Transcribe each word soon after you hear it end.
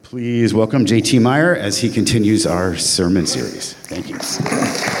Please welcome J.T. Meyer as he continues our sermon series. Thank you.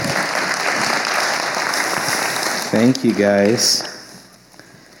 Thank you, guys.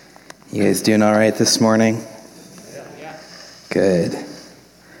 You guys doing all right this morning? Yeah. Good.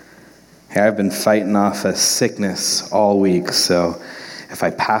 Hey, I've been fighting off a sickness all week, so if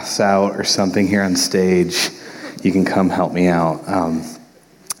I pass out or something here on stage, you can come help me out.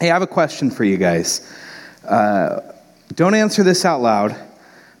 Hey, I have a question for you guys. Don't answer this out loud,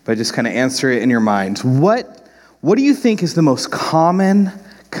 but just kind of answer it in your mind. What do you think is the most common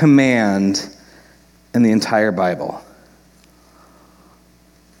command in the entire Bible?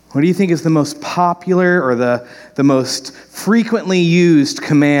 What do you think is the most popular or the most frequently used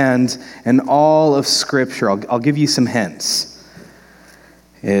command in all of Scripture? I'll give you some hints.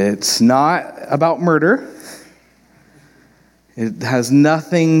 It's not about murder. It has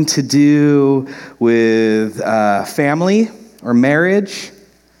nothing to do with family or marriage.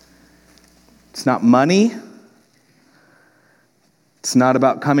 It's not money. It's not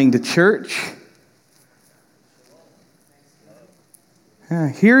about coming to church.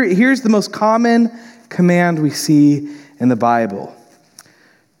 Here's the most common command we see in the Bible.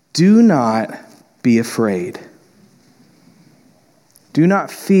 Do not be afraid. Do not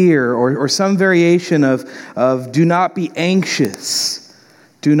fear, or some variation of do not be anxious.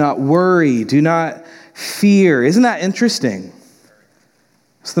 Do not worry. Do not fear. Isn't that interesting?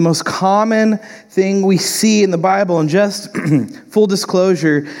 It's the most common thing we see in the Bible. And just full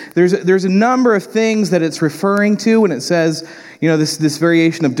disclosure, there's a number of things that it's referring to when it says, this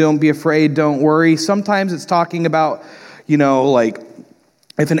variation of don't be afraid, don't worry. Sometimes it's talking about, like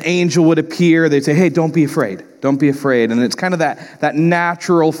if an angel would appear, they'd say, hey, don't be afraid. Don't be afraid. And it's kind of that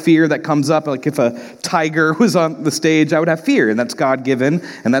natural fear that comes up. Like if a tiger was on the stage, I would have fear, and that's God-given,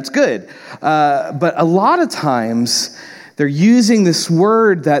 and that's good. But a lot of times, they're using this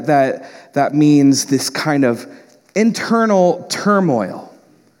word that means this kind of internal turmoil.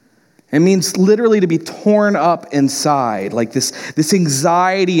 It means literally to be torn up inside, like this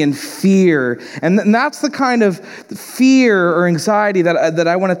anxiety and fear. And that's the kind of fear or anxiety that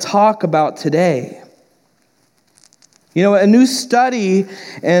I want to talk about today. A new study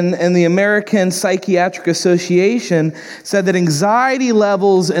in the American Psychiatric Association said that anxiety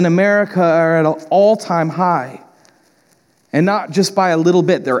levels in America are at an all-time high. And not just by a little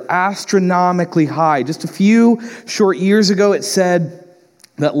bit, they're astronomically high. Just a few short years ago, it said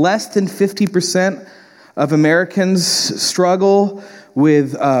that less than 50% of Americans struggle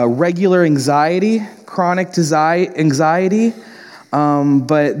with regular anxiety, chronic anxiety.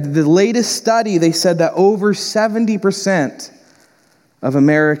 But the latest study, they said that over 70% of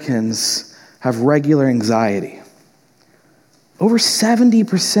Americans have regular anxiety. Over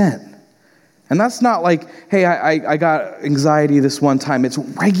 70%. And that's not like, hey, I got anxiety this one time. It's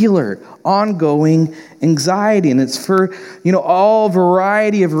regular, ongoing anxiety. And it's for, all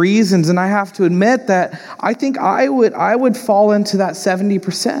variety of reasons. And I have to admit that I think I would fall into that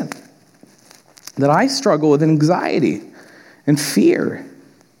 70%. That I struggle with anxiety and fear.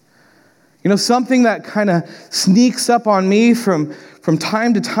 Something that kind of sneaks up on me from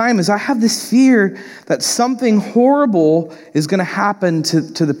time to time is I have this fear that something horrible is going to happen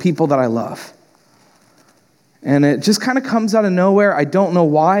to the people that I love. And it just kind of comes out of nowhere. I don't know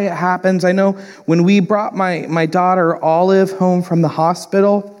why it happens. I know when we brought my daughter Olive home from the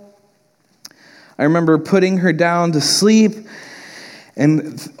hospital, I remember putting her down to sleep,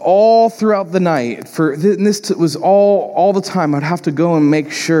 and all throughout the night, and this was all the time, I'd have to go and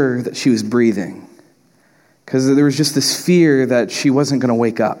make sure that she was breathing. Because there was just this fear that she wasn't going to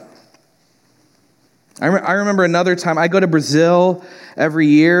wake up. I remember another time, I go to Brazil every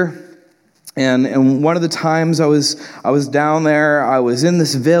year. And one of the times I was down there, I was in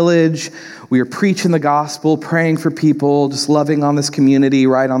this village. We were preaching the gospel, praying for people, just loving on this community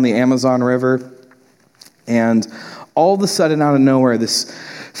right on the Amazon River. And all of a sudden, out of nowhere, this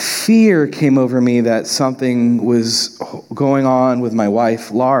fear came over me that something was going on with my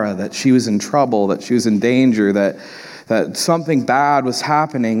wife, Laura, that she was in trouble, that she was in danger, that something bad was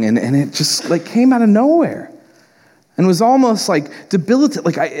happening. And it just came out of nowhere. And it was almost like debilitating.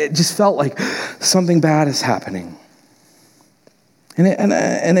 It just felt like something bad is happening.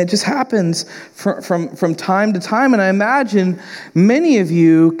 And it just happens from time to time. And I imagine many of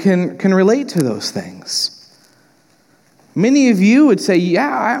you can relate to those things. Many of you would say,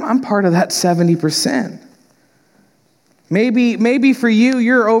 yeah, I'm part of that 70%. Maybe for you,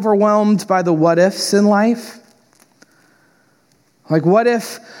 you're overwhelmed by the what ifs in life. Like, what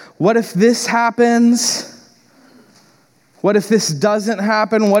if this happens? What if this doesn't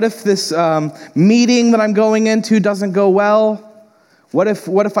happen? What if this meeting that I'm going into doesn't go well? What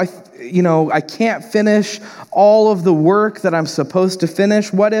if I can't finish all of the work that I'm supposed to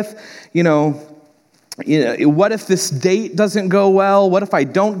finish? What if, what if this date doesn't go well? What if I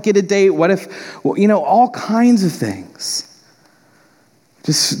don't get a date? What if, all kinds of things.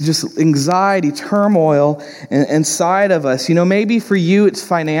 Just anxiety, turmoil inside of us. Maybe for you it's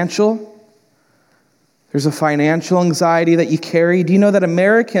financial. There's a financial anxiety that you carry. Do you know that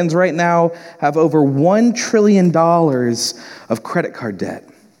Americans right now have over $1 trillion of credit card debt?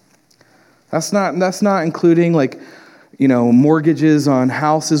 That's not including mortgages on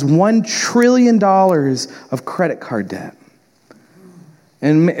houses. $1 trillion of credit card debt.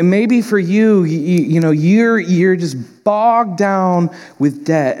 And maybe for you, you're just bogged down with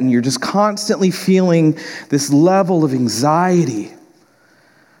debt, and you're just constantly feeling this level of anxiety,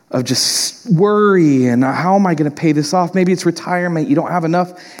 of just worry, and how am I going to pay this off? Maybe it's retirement. You don't have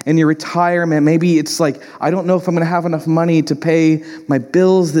enough in your retirement. Maybe it's like, I don't know if I'm going to have enough money to pay my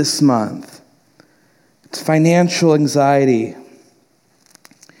bills this month. It's financial anxiety.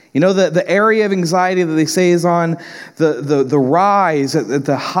 The area of anxiety that they say is on the rise at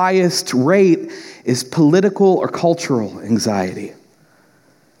the highest rate is political or cultural anxiety.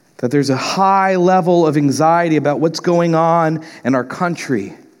 That there's a high level of anxiety about what's going on in our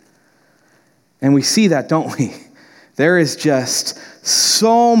country. And we see that, don't we? There is just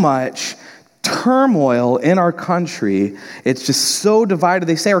so much turmoil in our country. It's just so divided.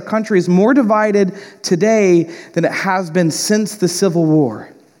 They say our country is more divided today than it has been since the Civil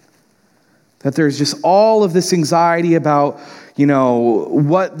War. That there's just all of this anxiety about,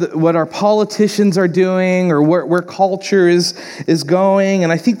 what our politicians are doing, or where culture is going.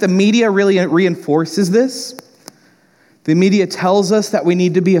 And I think the media really reinforces this. The media tells us that we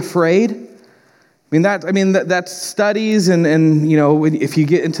need to be afraid. That's studies, and if you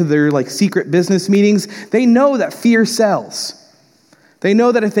get into their secret business meetings, they know that fear sells. They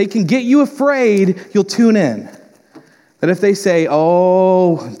know that if they can get you afraid, you'll tune in. That if they say,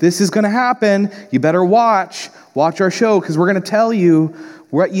 oh, this is going to happen, you better watch our show, because we're going to tell you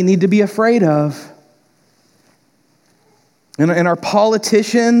what you need to be afraid of. And our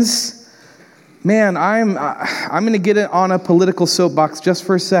politicians, man, I'm going to get it on a political soapbox just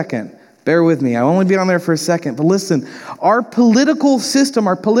for a second. Bear with me. I'll only be on there for a second. But listen, our political system,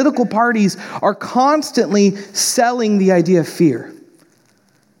 our political parties are constantly selling the idea of fear.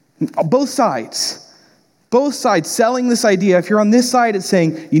 Both sides selling this idea. If you're on this side, it's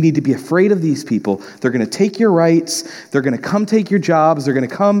saying you need to be afraid of these people. They're going to take your rights. They're going to come take your jobs. They're going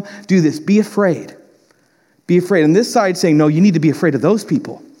to come do this. Be afraid. Be afraid. And this side saying, no, you need to be afraid of those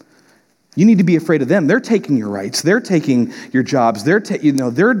people. You need to be afraid of them. They're taking your rights. They're taking your jobs. They're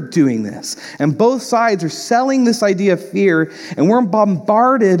doing this. And both sides are selling this idea of fear, and we're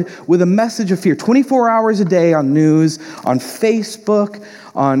bombarded with a message of fear 24 hours a day on news, on Facebook,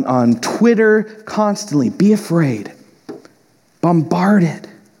 on Twitter, constantly. Be afraid. Bombarded.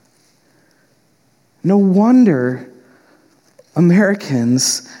 No wonder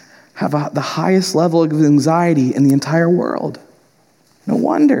Americans have the highest level of anxiety in the entire world. No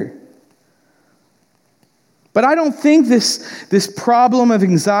wonder. But I don't think this problem of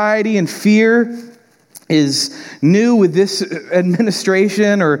anxiety and fear is new with this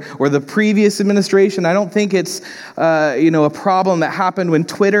administration or the previous administration. I don't think it's a problem that happened when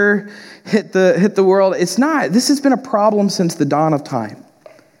Twitter hit the world. It's not. This has been a problem since the dawn of time.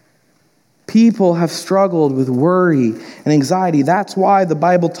 People have struggled with worry and anxiety. That's why the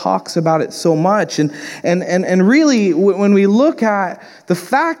Bible talks about it so much. And really, when we look at the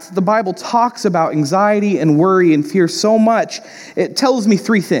fact that the Bible talks about anxiety and worry and fear so much, it tells me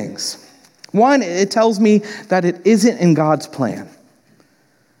three things. One, it tells me that it isn't in God's plan.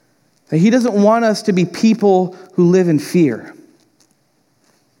 That He doesn't want us to be people who live in fear.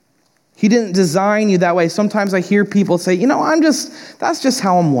 He didn't design you that way. Sometimes I hear people say, that's just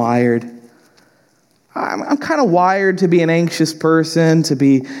how I'm wired. I'm kind of wired to be an anxious person, to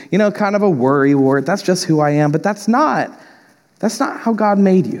be, kind of a worrywart. That's just who I am. But that's not how God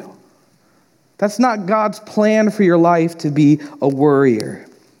made you. That's not God's plan for your life, to be a worrier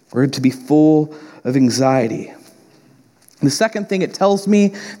or to be full of anxiety. The second thing, it tells me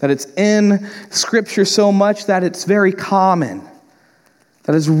that it's in Scripture so much that it's very common.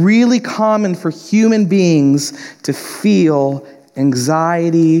 That it's really common for human beings to feel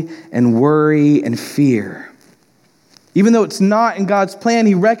anxiety and worry and fear. Even though it's not in God's plan,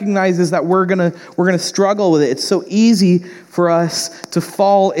 He recognizes that we're gonna struggle with it. It's so easy for us to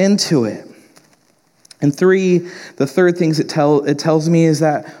fall into it. And the third thing it tells me is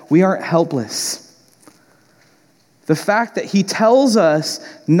that we aren't helpless. The fact that he tells us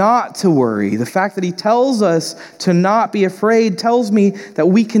not to worry, the fact that he tells us to not be afraid tells me that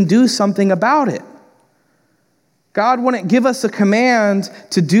we can do something about it. God wouldn't give us a command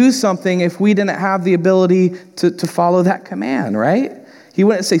to do something if we didn't have the ability to follow that command, right? He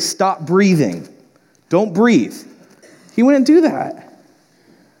wouldn't say, stop breathing. Don't breathe. He wouldn't do that.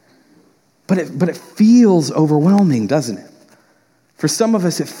 But it feels overwhelming, doesn't it? For some of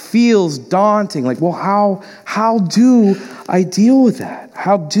us, it feels daunting. Like, well, how do I deal with that?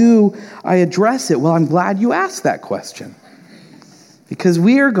 How do I address it? Well, I'm glad you asked that question. Because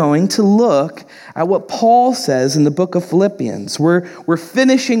we are going to look at what Paul says in the book of Philippians. We're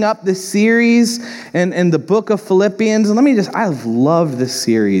finishing up this series in the book of Philippians. And I've loved this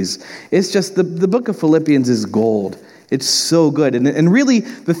series. It's just, the book of Philippians is gold. It's so good. And really,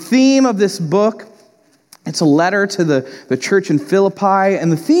 the theme of this book, it's a letter to the church in Philippi,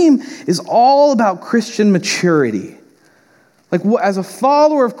 and the theme is all about Christian maturity. Like, as a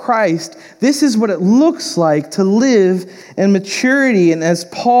follower of Christ, this is what it looks like to live in maturity. And as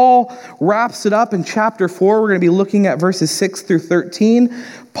Paul wraps it up in chapter 4, we're going to be looking at verses 6 through 13.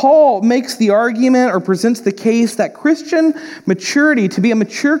 Paul makes the argument or presents the case that Christian maturity, to be a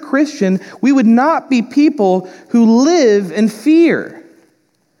mature Christian, we would not be people who live in fear.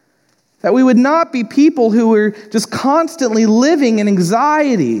 That we would not be people who are just constantly living in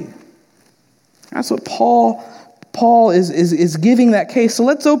anxiety. That's what Paul is giving that case. So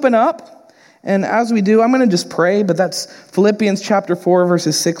let's open up. And as we do, I'm going to just pray. But that's Philippians chapter 4,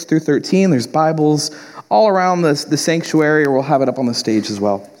 verses 6 through 13. There's Bibles all around the sanctuary, or we'll have it up on the stage as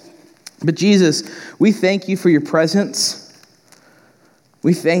well. But Jesus, we thank you for your presence.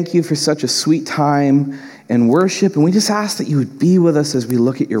 We thank you for such a sweet time in worship. And we just ask that you would be with us as we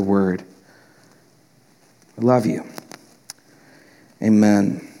look at your word. I love you.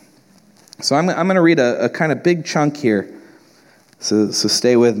 Amen. So I'm going to read a kind of big chunk here. So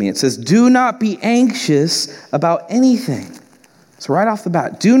stay with me. It says, do not be anxious about anything. So right off the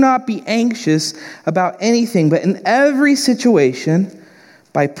bat, do not be anxious about anything, but in every situation,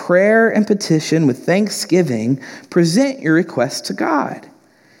 by prayer and petition with thanksgiving, present your requests to God.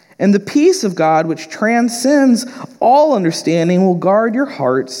 And the peace of God, which transcends all understanding, will guard your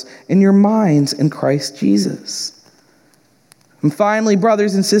hearts and your minds in Christ Jesus. And finally,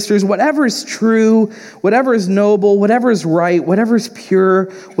 brothers and sisters, whatever is true, whatever is noble, whatever is right, whatever is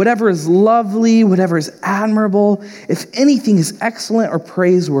pure, whatever is lovely, whatever is admirable, if anything is excellent or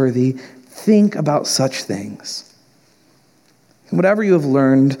praiseworthy, think about such things. Whatever you have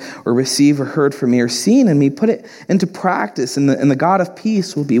learned or received or heard from me or seen in me, put it into practice, and the God of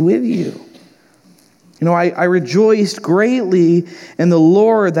peace will be with you. You know, I rejoiced greatly in the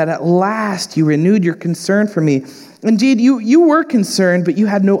Lord that at last you renewed your concern for me. Indeed, you were concerned, but you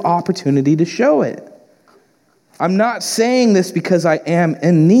had no opportunity to show it. I'm not saying this because I am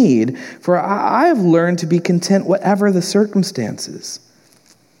in need, for I have learned to be content whatever the circumstances.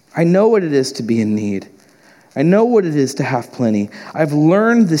 I know what it is to be in need. I know what it is to have plenty. I've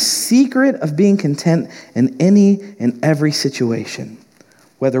learned the secret of being content in any and every situation.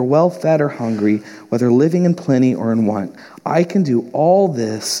 Whether well-fed or hungry, whether living in plenty or in want, I can do all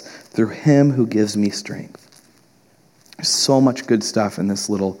this through him who gives me strength. There's so much good stuff in this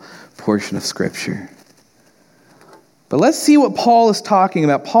little portion of Scripture. But let's see what Paul is talking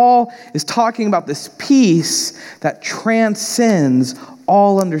about. Paul is talking about this peace that transcends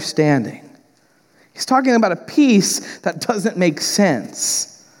all understanding. He's talking about a peace that doesn't make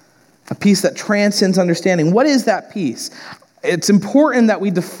sense. A peace that transcends understanding. What is that peace? It's important that we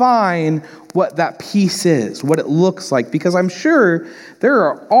define what that peace is, what it looks like, because I'm sure there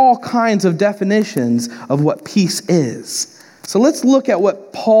are all kinds of definitions of what peace is. So let's look at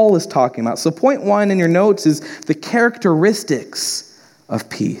what Paul is talking about. So point 1 in your notes is the characteristics of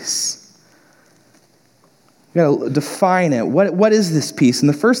peace. You got to define it. What is this peace? And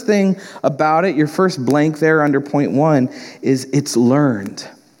the first thing about it, your first blank there under point 1, is it's learned.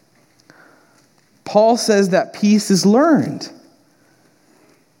 Paul says that peace is learned.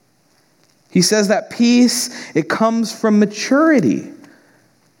 He says that peace, it comes from maturity.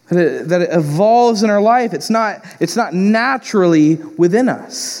 That it evolves in our life. It's not naturally within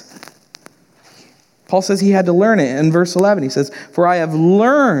us. Paul says he had to learn it. In verse 11, he says, "For I have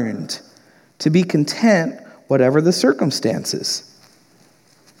learned to be content whatever the circumstances."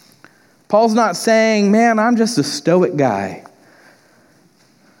 Paul's not saying, man, I'm just a stoic guy.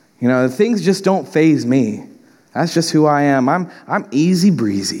 You know, things just don't faze me. That's just who I am. I'm easy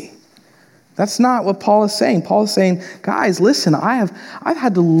breezy. That's not what Paul is saying. Paul is saying, guys, listen, I've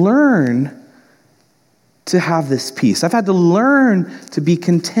had to learn to have this peace. I've had to learn to be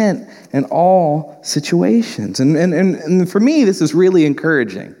content in all situations. And for me, this is really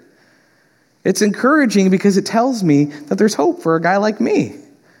encouraging. It's encouraging because it tells me that there's hope for a guy like me.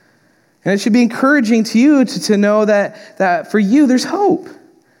 And it should be encouraging to you to know that for you, there's hope.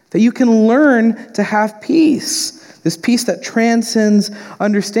 That you can learn to have peace. This peace that transcends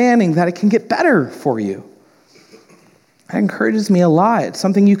understanding, that it can get better for you. That encourages me a lot. It's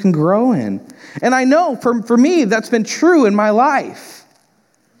something you can grow in. And I know for me, that's been true in my life.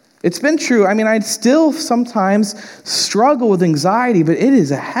 It's been true. I mean, I still sometimes struggle with anxiety, but it is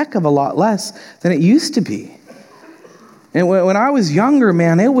a heck of a lot less than it used to be. And when I was younger,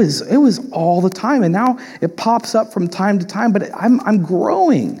 man, it was all the time. And now it pops up from time to time, but I'm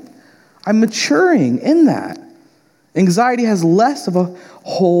growing. I'm maturing in that. Anxiety has less of a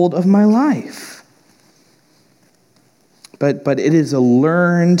hold of my life. But it is a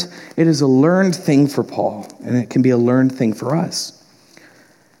learned thing for Paul, and it can be a learned thing for us.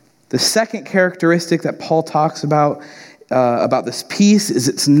 The second characteristic that Paul talks about this peace is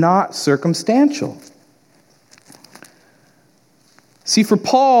it's not circumstantial. See, for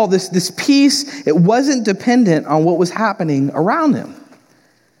Paul, this peace, it wasn't dependent on what was happening around him.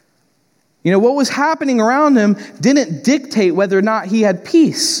 You know, what was happening around him didn't dictate whether or not he had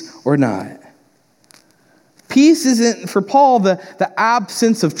peace or not. Peace isn't, for Paul, the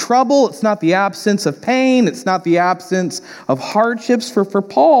absence of trouble. It's not the absence of pain. It's not the absence of hardships. For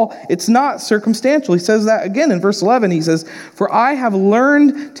Paul, it's not circumstantial. He says that again in verse 11. He says, "For I have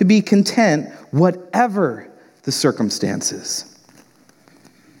learned to be content whatever the circumstances."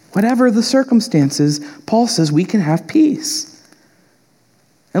 Whatever the circumstances, Paul says we can have peace.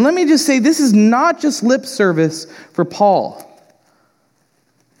 And let me just say, this is not just lip service for Paul.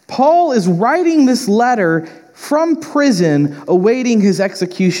 Paul is writing this letter from prison, awaiting his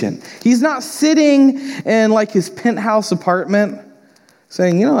execution. He's not sitting in like his penthouse apartment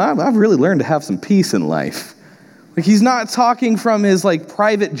saying, you know, I've really learned to have some peace in life. Like, he's not talking from his like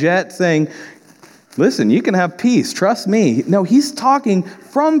private jet saying, listen, you can have peace, trust me. No, he's talking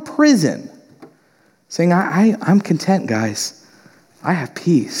from prison, saying, I'm content, guys. I have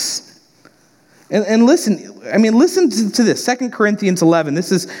peace. And listen to this. 2 Corinthians 11.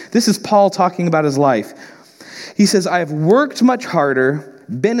 This is Paul talking about his life. He says, I have worked much harder,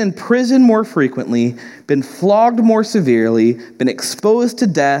 been in prison more frequently, been flogged more severely, been exposed to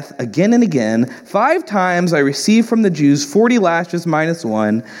death again and again. 5 times I received from the Jews 40 lashes minus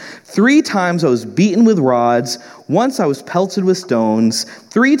 1. 3 times I was beaten with rods. Once I was pelted with stones.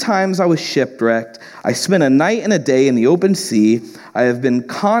 3 times I was shipwrecked. I spent a night and a day in the open sea. I have been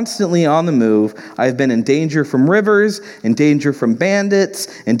constantly on the move. I have been in danger from rivers, in danger from bandits,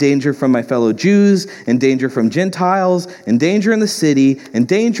 in danger from my fellow Jews, in danger from Gentiles, in danger in the city, in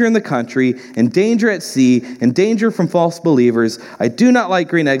danger in the country, in danger at sea, in danger from false believers. I do not like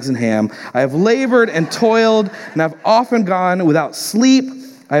green eggs and ham. I have labored and toiled, and I've often gone without sleep.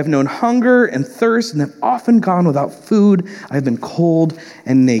 I have known hunger and thirst, and have often gone without food. I have been cold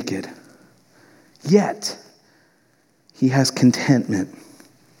and naked. Yet he has contentment.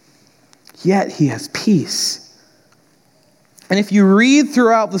 Yet he has peace. And if you read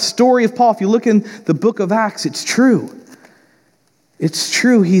throughout the story of Paul, if you look in the book of Acts, it's true. It's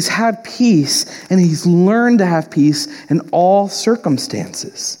true. He's had peace, and he's learned to have peace in all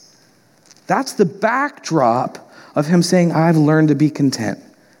circumstances. That's the backdrop of him saying, I've learned to be content.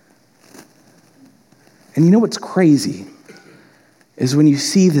 And you know what's crazy is when you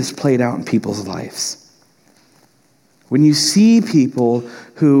see this played out in people's lives. When you see people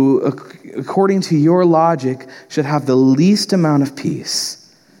who, according to your logic, should have the least amount of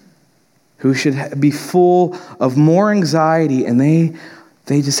peace, who should be full of more anxiety, and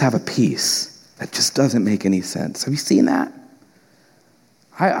they just have a peace that just doesn't make any sense. Have you seen that?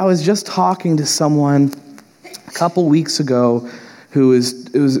 I was just talking to someone a couple weeks ago it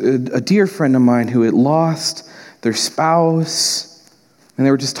was a dear friend of mine who had lost their spouse, and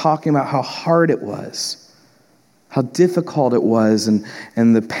they were just talking about how hard it was, how difficult it was,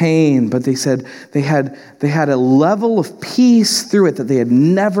 and the pain. But they said they had a level of peace through it that they had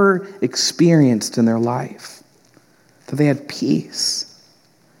never experienced in their life. That they had peace.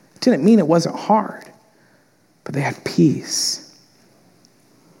 It didn't mean it wasn't hard, but they had peace.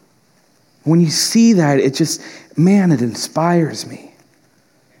 When you see that, it just, man, it inspires me.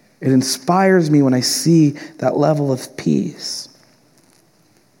 It inspires me when I see that level of peace.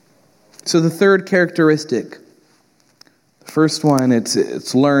 So the third characteristic, the first one,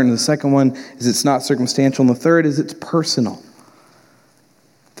 it's learned. The second one is it's not circumstantial. And the third is it's personal.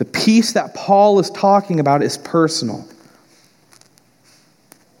 The peace that Paul is talking about is personal.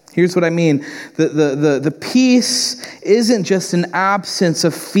 Here's what I mean. The peace isn't just an absence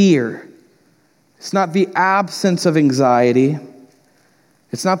of fear. It's not the absence of anxiety.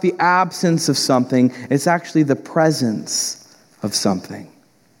 It's not the absence of something. It's actually the presence of something.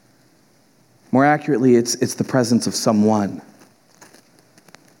 More accurately, it's the presence of someone.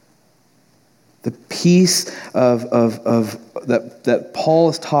 The peace that Paul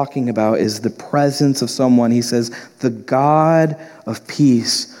is talking about is the presence of someone. He says, the God of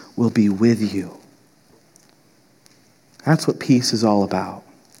peace will be with you. That's what peace is all about.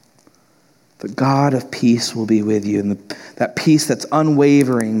 The God of peace will be with you. And that peace that's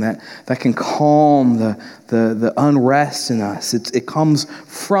unwavering, that can calm the unrest in us. It comes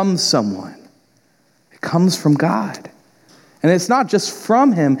from someone. It comes from God. And it's not just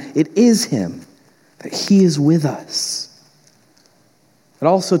from him, it is him. That he is with us. It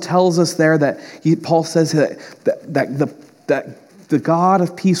also tells us there that Paul says that the God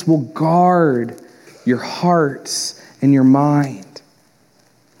of peace will guard your hearts and your mind.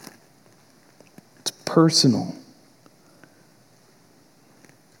 It's personal.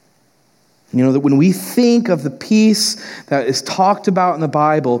 You know, that when we think of the peace that is talked about in the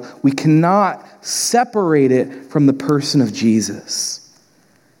Bible, we cannot separate it from the person of Jesus.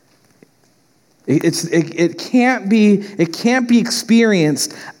 It can't be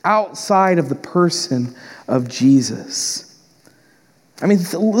experienced outside of the person of Jesus. I mean,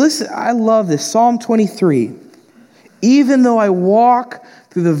 listen, I love this. Psalm 23. Even though I walk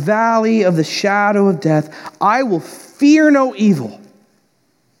through the valley of the shadow of death, I will fear no evil.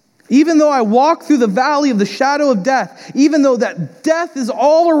 Even though I walk through the valley of the shadow of death, even though that death is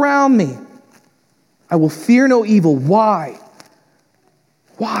all around me, I will fear no evil. Why?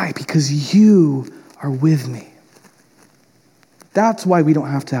 Why? Because you are with me. That's why we don't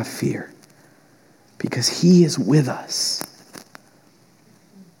have to have fear. Because he is with us.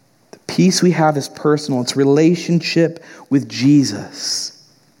 The peace we have is personal. It's relationship with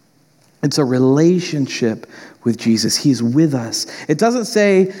Jesus. It's a relationship with Jesus. He's with us. It doesn't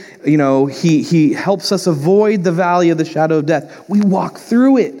say, he helps us avoid the valley of the shadow of death. We walk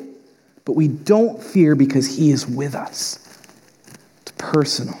through it, but we don't fear because he is with us.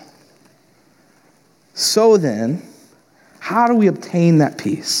 Personal. So then, how do we obtain that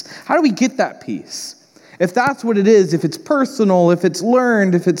peace? How do we get that peace? If that's what it is, if it's personal, if it's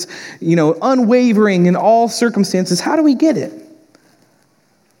learned, if it's, unwavering in all circumstances, how do we get it?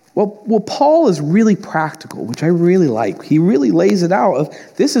 Well, Paul is really practical, which I really like. He really lays it out of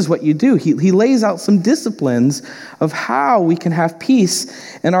this is what you do. He lays out some disciplines of how we can have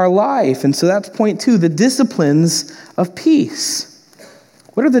peace in our life. And so that's point 2, the disciplines of peace.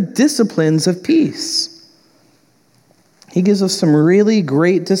 What are the disciplines of peace? He gives us some really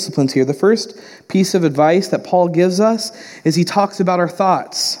great disciplines here. The first piece of advice that Paul gives us is he talks about our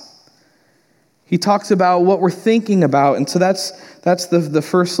thoughts. He talks about what we're thinking about. And so that's the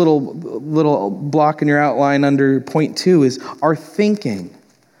first little block in your outline under point 2 is our thinking.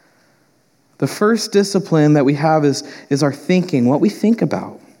 The first discipline that we have is our thinking, what we think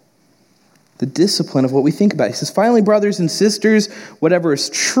about. The discipline of what we think about. He says, finally, brothers and sisters, whatever is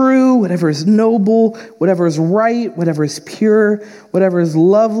true, whatever is noble, whatever is right, whatever is pure, whatever is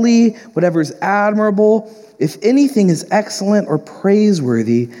lovely, whatever is admirable, if anything is excellent or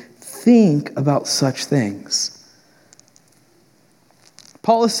praiseworthy, think about such things.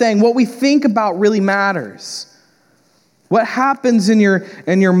 Paul is saying what we think about really matters. What happens in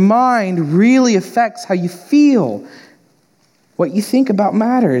your mind really affects how you feel. What you think about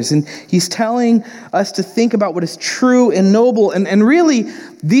matters. And he's telling us to think about what is true and noble. And really,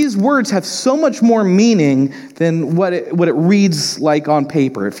 these words have so much more meaning than what it reads like on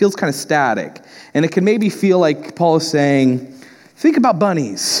paper. It feels kind of static. And it can maybe feel like Paul is saying, think about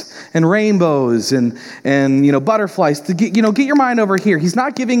bunnies and rainbows and butterflies. To get your mind over here. He's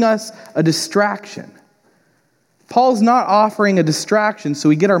not giving us a distraction. Paul's not offering a distraction so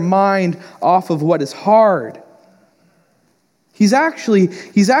we get our mind off of what is hard. He's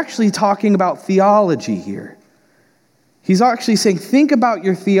actually talking about theology here. He's actually saying, think about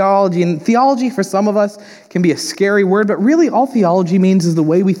your theology. And theology for some of us can be a scary word, but really all theology means is the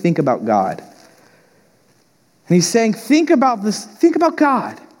way we think about God. And he's saying, think about this, think about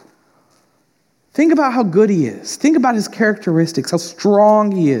God. Think about how good he is. Think about his characteristics, how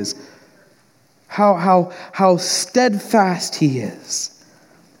strong he is, how steadfast he is,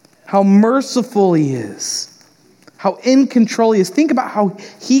 how merciful he is. How in control he is. Think about how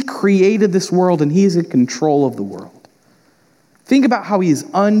he created this world and he is in control of the world. Think about how he is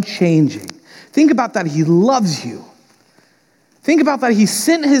unchanging. Think about that he loves you. Think about that he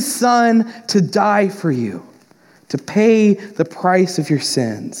sent his son to die for you, to pay the price of your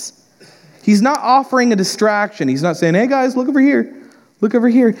sins. He's not offering a distraction. He's not saying, hey guys, look over here. Look over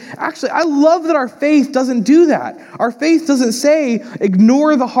here. Actually, I love that our faith doesn't do that. Our faith doesn't say,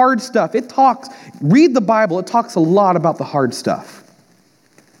 ignore the hard stuff. Read the Bible, it talks a lot about the hard stuff.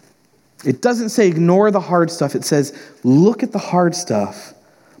 It doesn't say ignore the hard stuff. It says, look at the hard stuff,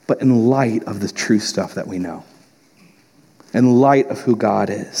 but in light of the true stuff that we know. In light of who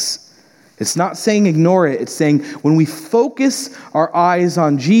God is. It's not saying ignore it. It's saying when we focus our eyes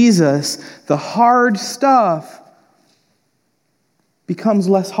on Jesus, the hard stuff becomes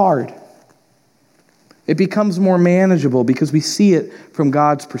less hard. It becomes more manageable because we see it from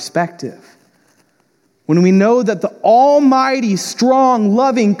God's perspective. When we know that the almighty, strong,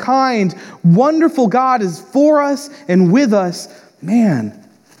 loving, kind, wonderful God is for us and with us, man,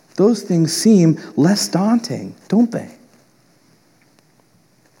 those things seem less daunting, don't they?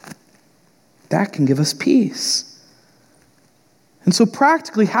 That can give us peace. And so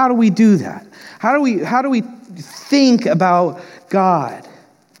practically, how do we do that? How do we think about God?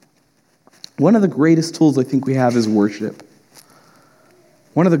 One of the greatest tools I think we have is worship.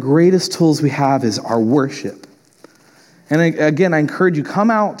 One of the greatest tools we have is our worship. And again, I encourage you, come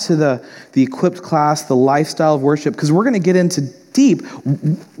out to the equipped class, the lifestyle of worship, because we're going to get into deep,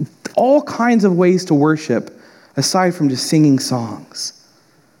 all kinds of ways to worship aside from just singing songs.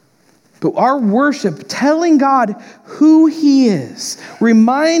 But our worship, telling God who He is,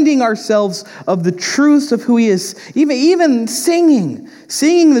 reminding ourselves of the truths of who He is, even singing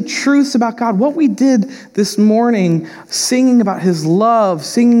the truths about God. What we did this morning, singing about His love,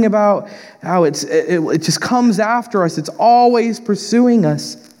 singing about how it just comes after us. It's always pursuing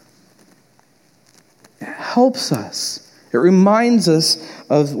us. It helps us. It reminds us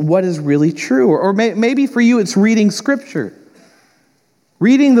of what is really true. Or maybe for you, it's reading Scripture.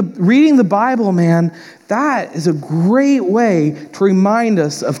 Reading the Bible, man, that is a great way to remind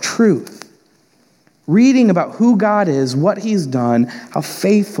us of truth. Reading about who God is, what He's done, how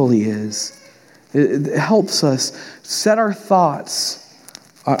faithful He is. It helps us set our thoughts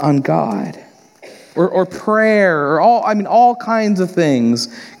on God. Or prayer, or all kinds of things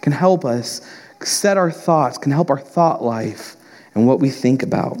can help us set our thoughts, can help our thought life and what we think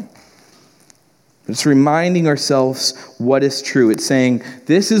about. It's reminding ourselves what is true. It's saying,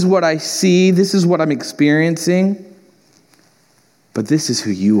 this is what I see, this is what I'm experiencing, but this is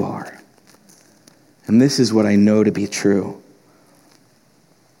who you are. And this is what I know to be true.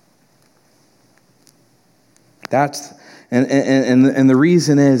 And the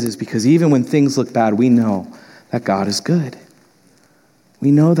reason is because even when things look bad, we know that God is good.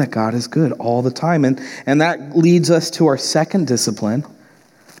 We know that God is good all the time. And that leads us to our second discipline,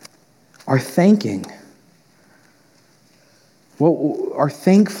 our thanking. Our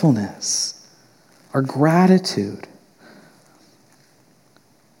thankfulness, our gratitude.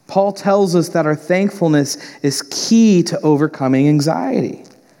 Paul tells us that our thankfulness is key to overcoming anxiety.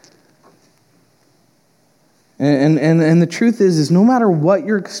 And the truth is no matter what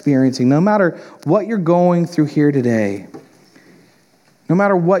you're experiencing, no matter what you're going through here today, no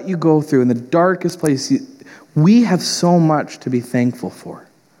matter what you go through in the darkest place, we have so much to be thankful for.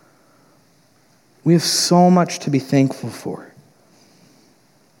 We have so much to be thankful for.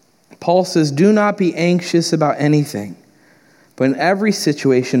 Paul says, do not be anxious about anything, but in every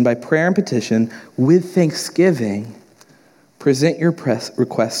situation, by prayer and petition, with thanksgiving, present your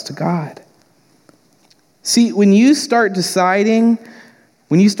requests to God. See, when you start deciding,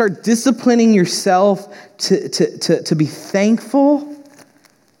 when you start disciplining yourself to be thankful,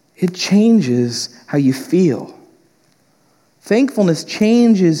 it changes how you feel. Thankfulness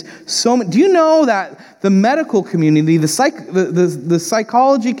changes so much. Do you know that the medical community, the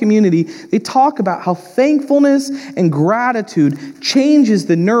psychology community, they talk about how thankfulness and gratitude changes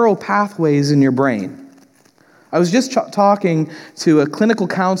the neural pathways in your brain? I was just talking to a clinical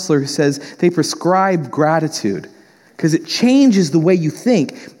counselor who says they prescribe gratitude because it changes the way you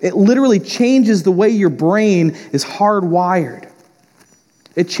think. It literally changes the way your brain is hardwired.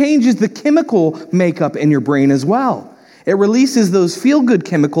 It changes the chemical makeup in your brain as well. It releases those feel-good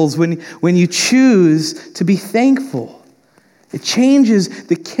chemicals when you choose to be thankful. It changes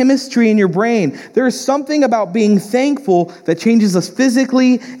the chemistry in your brain. There is something about being thankful that changes us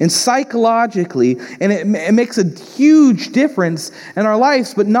physically and psychologically, and it makes a huge difference in our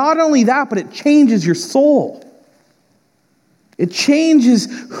lives. But not only that, but it changes your soul. It changes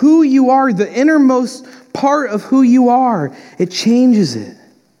who you are, the innermost part of who you are. It changes it.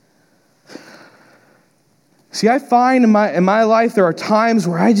 See, I find in my life there are times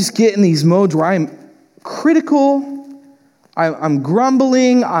where I just get in these modes where I'm critical, I'm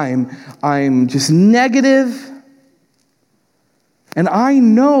grumbling, I'm just negative. And I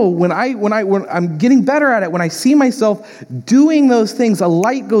know when I'm getting better at it, when I see myself doing those things, a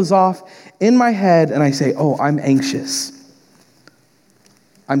light goes off in my head and I say, oh, I'm anxious.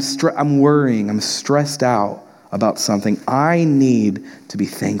 I'm worrying. I'm stressed out about something. I need to be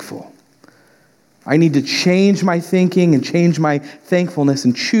thankful. I need to change my thinking and change my thankfulness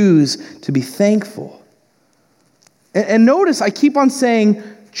and choose to be thankful. And notice I keep on saying,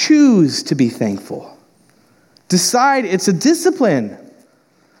 choose to be thankful. Decide, it's a discipline.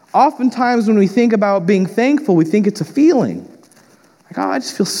 Oftentimes when we think about being thankful, we think it's a feeling. Like, oh, I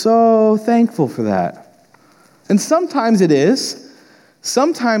just feel so thankful for that. And sometimes it is.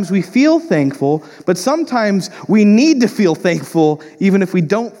 Sometimes we feel thankful, but sometimes we need to feel thankful even if we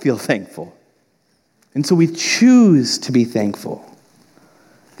don't feel thankful. And so we choose to be thankful.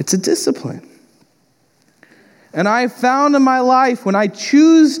 It's a discipline. And I have found in my life when I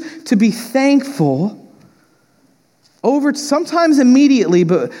choose to be thankful, sometimes immediately,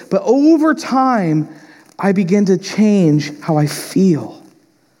 but over time, I begin to change how I feel.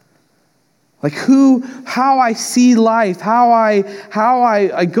 Like how I see life, how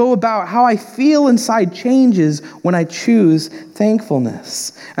I go about, how I feel inside changes when I choose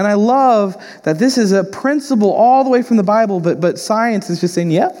thankfulness. And I love that this is a principle all the way from the Bible, but science is just saying,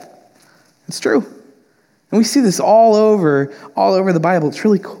 yep, it's true. And we see this all over the Bible. It's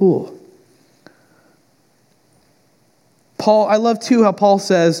really cool. I love too how Paul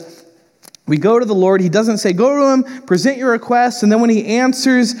says, we go to the Lord. He doesn't say, go to him, present your request, and then when he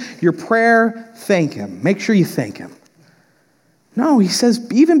answers your prayer, thank him. Make sure you thank him. No, he says,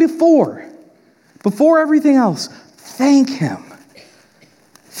 even before everything else, thank him.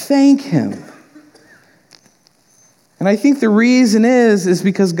 Thank him. And I think the reason is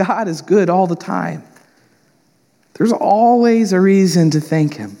because God is good all the time. There's always a reason to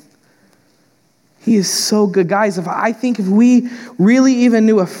thank him. He is so good. Guys, if we really even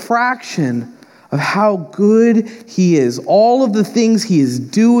knew a fraction of how good he is, all of the things he is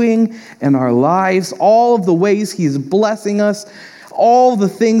doing in our lives, all of the ways he is blessing us, all the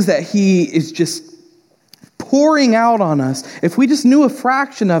things that he is just pouring out on us, if we just knew a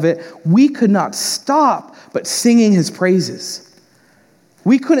fraction of it, we could not stop but singing his praises.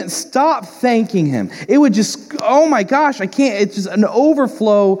 We couldn't stop thanking him. It would just, oh my gosh, I can't. It's just an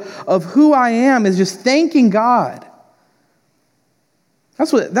overflow of who I am is just thanking God.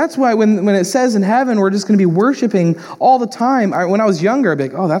 That's why when it says in heaven we're just going to be worshiping all the time. When I was younger, I'd be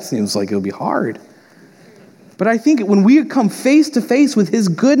like, oh, that seems like it would be hard. But I think when we come face to face with his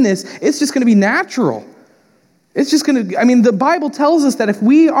goodness, it's just going to be natural. It's just going to, the Bible tells us that if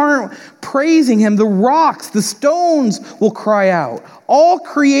we aren't praising him, the rocks, the stones will cry out. All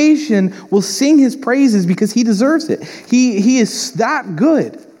creation will sing his praises because he deserves it. He is that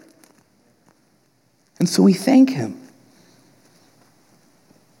good. And so we thank him.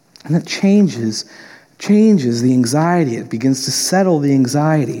 And that changes the anxiety. It begins to settle the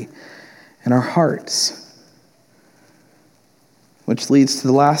anxiety in our hearts. Which leads to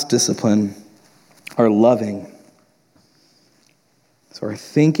the last discipline, our loving. So our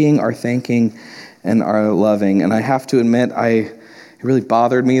thinking, and our loving. And I have to admit, it really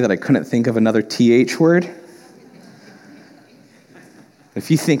bothered me that I couldn't think of another TH word.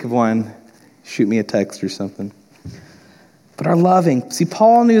 If you think of one, shoot me a text or something. But our loving. See,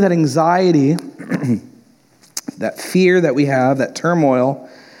 Paul knew that anxiety, that fear that we have, that turmoil,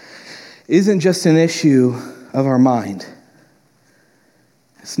 isn't just an issue of our mind.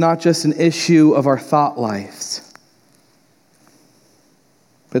 It's not just an issue of our thought lives.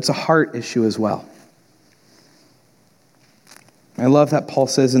 But it's a heart issue as well. I love that Paul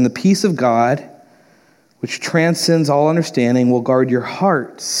says, "And the peace of God, which transcends all understanding, will guard your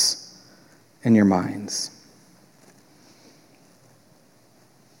hearts and your minds."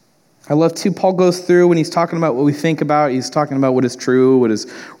 I love too, Paul goes through when he's talking about what we think about, he's talking about what is true, what is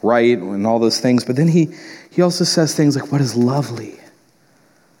right, and all those things. But then he also says things like what is lovely.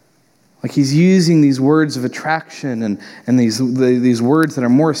 Like he's using these words of attraction and these words that are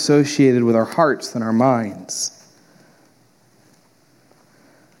more associated with our hearts than our minds.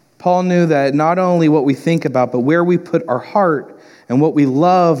 Paul knew that not only what we think about, but where we put our heart and what we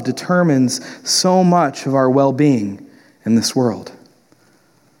love determines so much of our well-being in this world.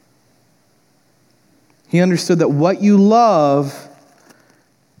 He understood that what you love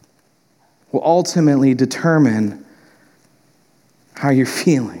will ultimately determine how you're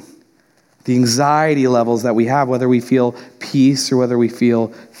feeling. The anxiety levels that we have, whether we feel peace or whether we feel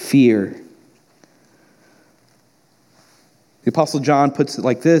fear. The Apostle John puts it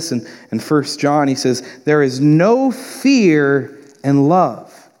like this in 1 John. He says, "There is no fear in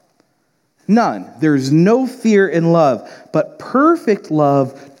love." None. There's no fear in love, but perfect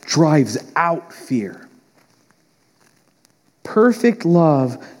love drives out fear. Perfect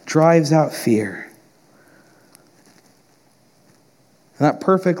love drives out fear. And that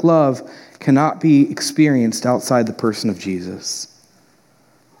perfect love cannot be experienced outside the person of Jesus.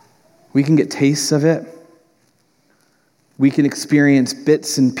 We can get tastes of it. We can experience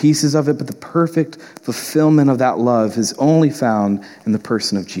bits and pieces of it, but the perfect fulfillment of that love is only found in the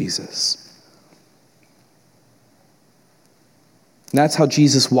person of Jesus. And that's how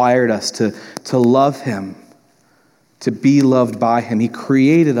Jesus wired us to love him, to be loved by him. He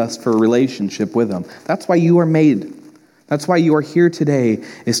created us for a relationship with him. That's why you are made. That's why you are here today,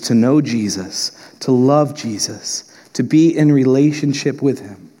 is to know Jesus, to love Jesus, to be in relationship with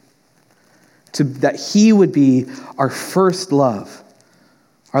him. That he would be our first love,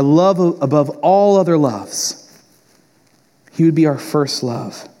 our love above all other loves. He would be our first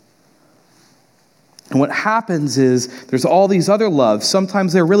love. And what happens is there's all these other loves.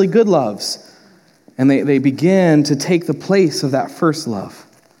 Sometimes they're really good loves, and they begin to take the place of that first love.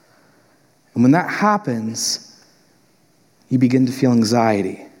 And when that happens, you begin to feel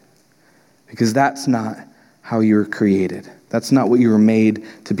anxiety, because that's not how you were created. That's not what you were made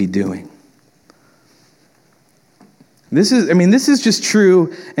to be doing. This is just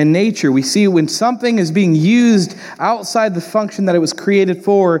true in nature. We see when something is being used outside the function that it was created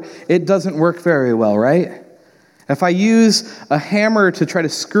for, it doesn't work very well, right? If I use a hammer to try to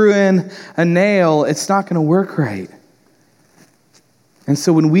screw in a nail, it's not going to work right. And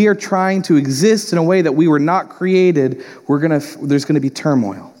so when we are trying to exist in a way that we were not created, there's going to be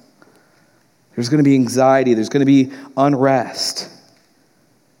turmoil. There's going to be anxiety. There's going to be unrest.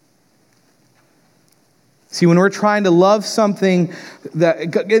 See, when we're trying to love something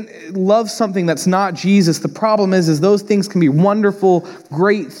that's not Jesus, the problem is those things can be wonderful,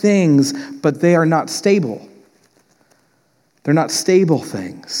 great things, but they are not stable. They're not stable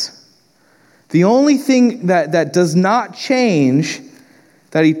things. The only thing that does not change,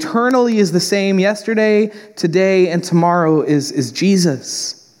 that eternally is the same yesterday, today, and tomorrow is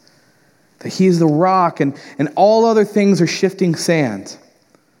Jesus. That he is the rock, and all other things are shifting sand.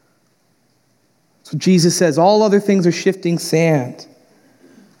 So Jesus says all other things are shifting sand.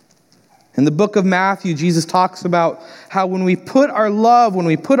 In the book of Matthew, Jesus talks about how when we put our love, when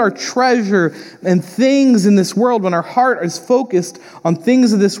we put our treasure and things in this world, when our heart is focused on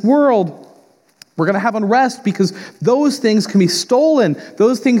things of this world, we're going to have unrest, because those things can be stolen.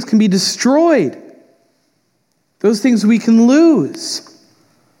 Those things can be destroyed. Those things we can lose.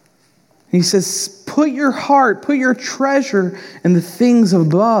 And he says, put your heart, put your treasure in the things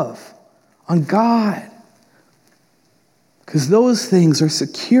above, on God, because those things are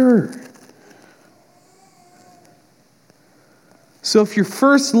secure. So if your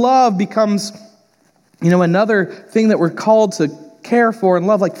first love becomes, another thing that we're called to care for and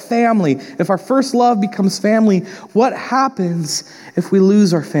love, like family, if our first love becomes family, what happens if we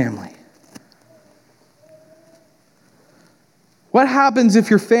lose our family? What happens if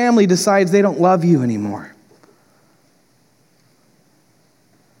your family decides they don't love you anymore?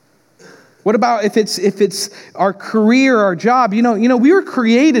 What about if it's our career, our job? We were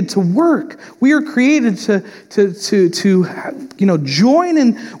created to work. We were created to join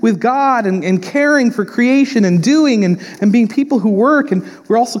in with God and caring for creation and doing and being people who work. And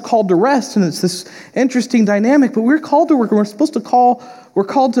we're also called to rest. And it's this interesting dynamic. But we're called to work, and we're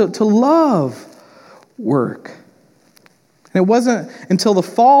called to love work. And it wasn't until the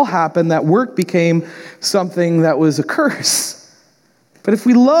fall happened that work became something that was a curse. But if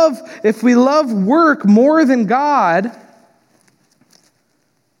we love work more than God,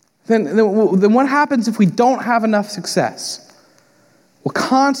 then what happens if we don't have enough success? We'll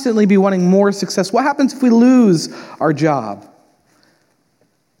constantly be wanting more success. What happens if we lose our job?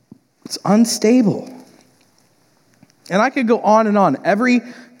 It's unstable. And I could go on and on. Every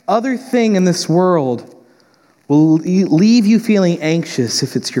other thing in this world will leave you feeling anxious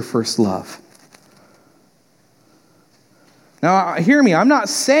if it's your first love. Now, hear me. I'm not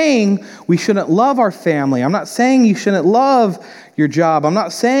saying we shouldn't love our family. I'm not saying you shouldn't love your job. I'm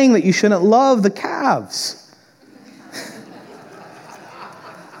not saying that you shouldn't love the Cavs.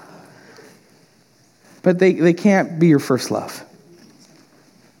 But they can't be your first love.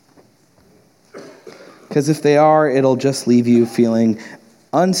 Because if they are, it'll just leave you feeling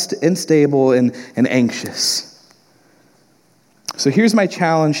unstable and anxious. So here's my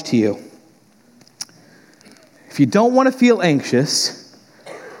challenge to you. If you don't want to feel anxious,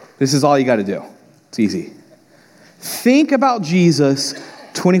 this is all you got to do. It's easy. Think about Jesus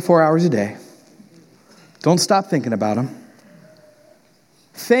 24 hours a day. Don't stop thinking about him.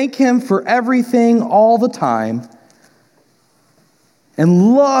 Thank him for everything all the time,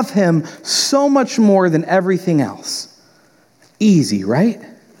 and love him so much more than everything else. Easy, right?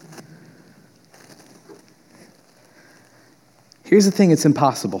 Here's the thing, it's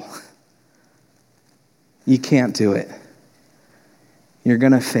impossible. You can't do it. You're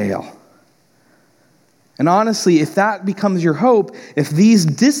going to fail. And honestly, if that becomes your hope, if these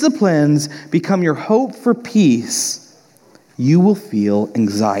disciplines become your hope for peace, you will feel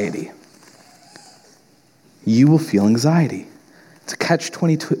anxiety. You will feel anxiety. It's a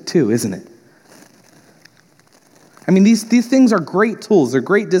catch-22, isn't it? I mean, these things are great tools. They're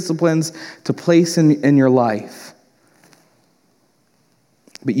great disciplines to place in your life.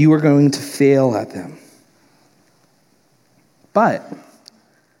 But you are going to fail at them. But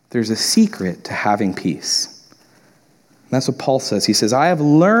there's a secret to having peace. And that's what Paul says. He says, I have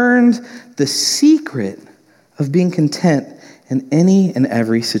learned the secret of being content in any and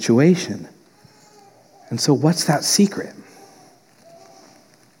every situation. And so what's that secret?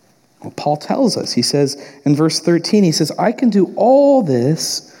 Well, Paul tells us. He says in verse 13, he says, I can do all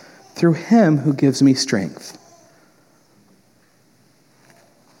this through him who gives me strength.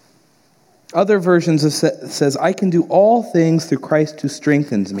 Other versions says, I can do all things through Christ who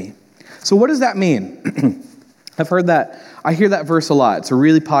strengthens me. So what does that mean? I've heard that. I hear that verse a lot. It's a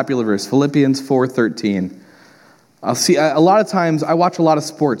really popular verse, Philippians 4:13. I'll see a lot of times. I watch a lot of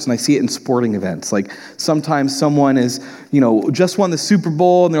sports, and I see it in sporting events. Like sometimes someone is, just won the Super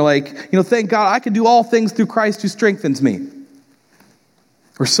Bowl, and they're like, thank God I can do all things through Christ who strengthens me.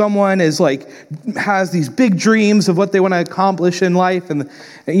 Or someone is has these big dreams of what they want to accomplish in life, and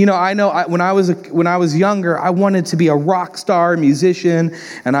I know when I was younger, I wanted to be a rock star musician,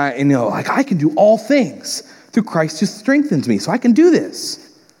 and I can do all things through Christ who strengthens me, so I can do this.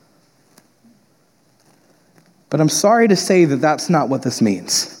 But I'm sorry to say that that's not what this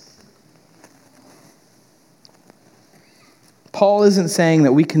means. Paul isn't saying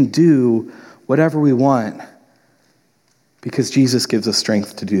that we can do whatever we want because Jesus gives us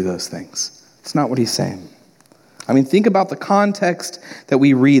strength to do those things. It's not what he's saying. I mean, think about the context that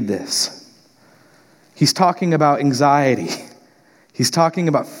we read this. He's talking about anxiety. He's talking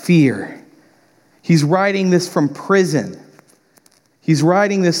about fear. He's writing this from prison. He's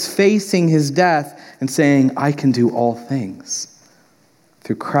writing this facing his death and saying, I can do all things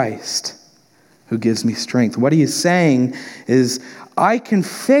through Christ who gives me strength. What he is saying is, I can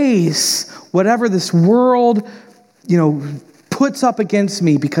face whatever this world puts up against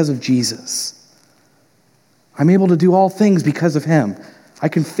me because of Jesus. I'm able to do all things because of him. I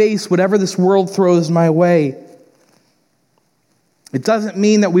can face whatever this world throws my way. It doesn't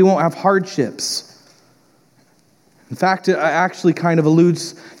mean that we won't have hardships. In fact, it actually kind of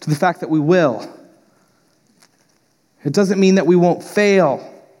alludes to the fact that we will. It doesn't mean that we won't fail.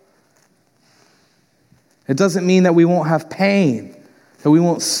 It doesn't mean that we won't have pain, that we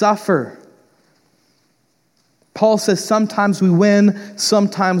won't suffer. Paul says sometimes we win,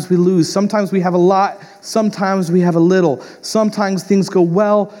 sometimes we lose. Sometimes we have a lot, sometimes we have a little. Sometimes things go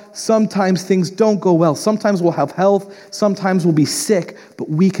well, sometimes things don't go well. Sometimes we'll have health, sometimes we'll be sick, but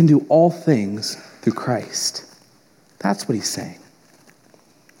we can do all things through Christ. That's what he's saying.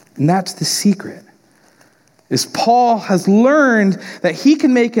 And that's the secret. Is Paul has learned that he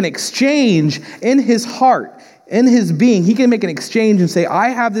can make an exchange in his heart, in his being. He can make an exchange and say, I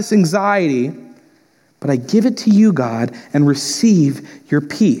have this anxiety, but I give it to you, God, and receive your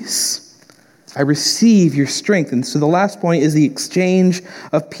peace. I receive your strength. And so the last point is the exchange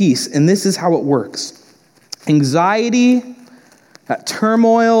of peace. And this is how it works. Anxiety, that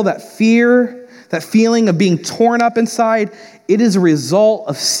turmoil, that fear, that feeling of being torn up inside, it is a result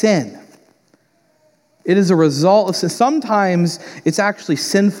of sin. It is a result of sin. Sometimes it's actually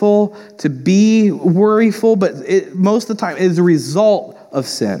sinful to be worryful, but most of the time it is a result of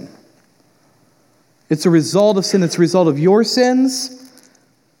sin. It's a result of sin. It's a result of your sins.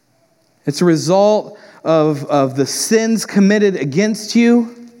 It's a result of the sins committed against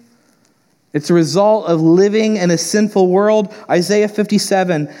you. It's a result of living in a sinful world. Isaiah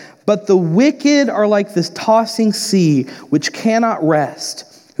 57, but the wicked are like this tossing sea, which cannot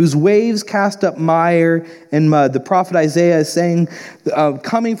rest, whose waves cast up mire and mud. The prophet Isaiah is saying,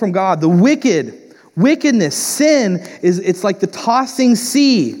 coming from God, the wickedness, sin, it's like the tossing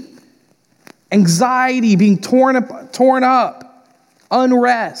sea. Anxiety, being torn up,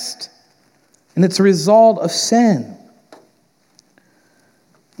 unrest. And it's a result of sin.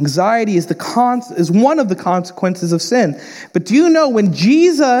 Anxiety is one of the consequences of sin. But do you know when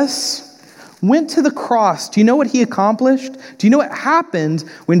Jesus went to the cross, do you know what he accomplished? Do you know what happened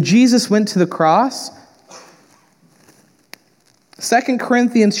when Jesus went to the cross? 2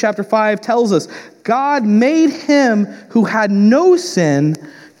 Corinthians chapter 5 tells us, God made him who had no sin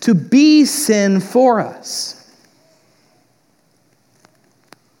to be sin for us.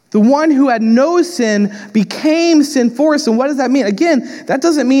 The one who had no sin became sin for us. And what does that mean? Again, that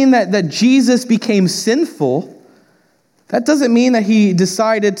doesn't mean that Jesus became sinful. That doesn't mean that he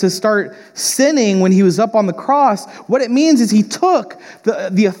decided to start sinning when he was up on the cross. What it means is he took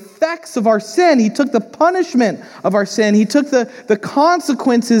the effects of our sin. He took the punishment of our sin. He took the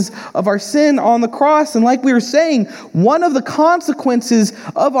consequences of our sin on the cross. And like we were saying, one of the consequences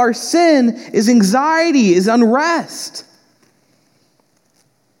of our sin is anxiety, is unrest.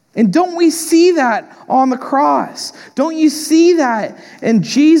 And don't we see that on the cross? Don't you see that in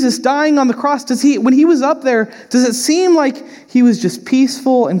Jesus dying on the cross? When he was up there, does it seem like he was just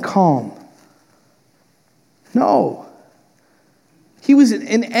peaceful and calm? No. He was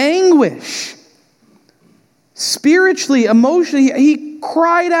in anguish. Spiritually, emotionally, he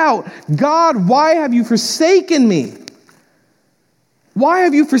cried out, God, why have you forsaken me? Why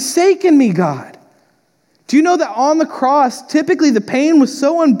have you forsaken me, God? Do you know that on the cross, typically the pain was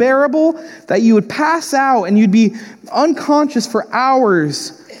so unbearable that you would pass out and you'd be unconscious for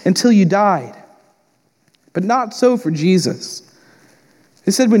hours until you died? But not so for Jesus.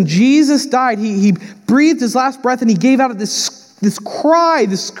 It said when Jesus died, he breathed his last breath and he gave out this cry,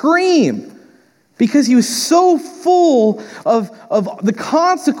 this scream, because he was so full of the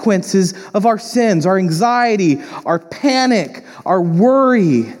consequences of our sins, our anxiety, our panic, our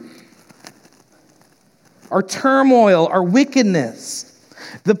worry, our turmoil, our wickedness.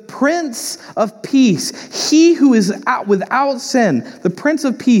 The Prince of Peace, he who is without sin, the Prince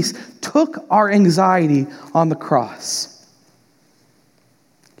of Peace, took our anxiety on the cross.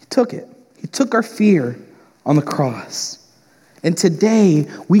 He took it. He took our fear on the cross. And today,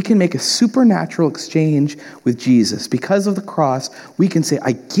 we can make a supernatural exchange with Jesus. Because of the cross, we can say,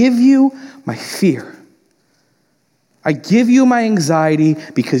 I give you my fear. I give you my anxiety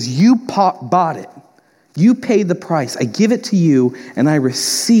because you bought it. You paid the price. I give it to you, and I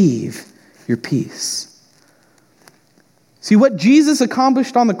receive your peace. See, what Jesus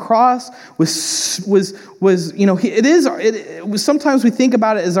accomplished on the cross was sometimes we think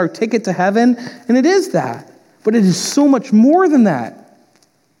about it as our ticket to heaven, and it is that. But it is so much more than that.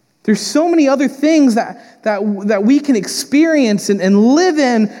 There's so many other things that we can experience and live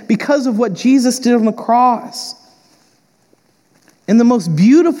in because of what Jesus did on the cross. And the most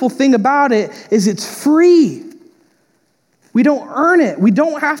beautiful thing about it is it's free. We don't earn it. We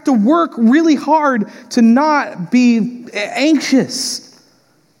don't have to work really hard to not be anxious.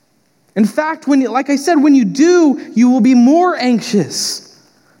 In fact, like I said, when you do, you will be more anxious.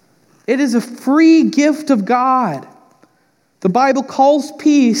 It is a free gift of God. The Bible calls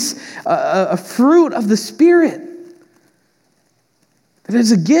peace a fruit of the Spirit. It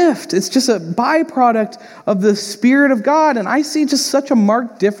is a gift. It's just a byproduct of the Spirit of God. And I see just such a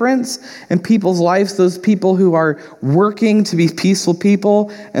marked difference in people's lives, those people who are working to be peaceful people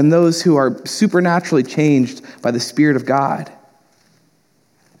and those who are supernaturally changed by the Spirit of God.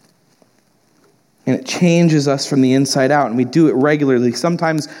 And it changes us from the inside out, and we do it regularly.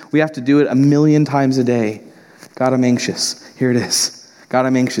 Sometimes we have to do it 1,000,000 times a day. God, I'm anxious. Here it is. God,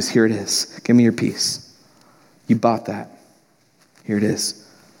 I'm anxious. Here it is. Give me your peace. You bought that. Here it is.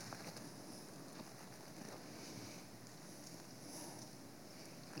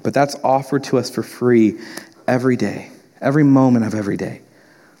 But that's offered to us for free every day, every moment of every day.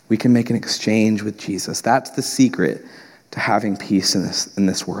 We can make an exchange with Jesus. That's the secret to having peace in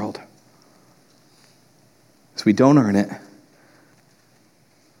this world. So we don't earn it.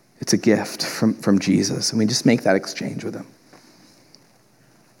 It's a gift from Jesus, and we just make that exchange with him.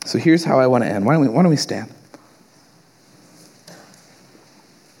 So here's how I want to end. Why don't we stand?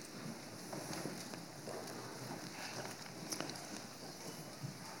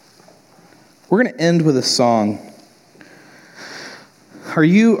 We're going to end with a song. Are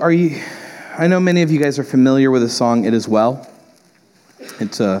you? I know many of you guys are familiar with the song "It Is Well."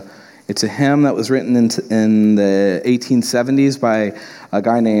 It's a hymn that was written in the 1870s by a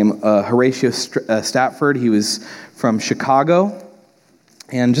guy named Horatio Stafford. He was from Chicago.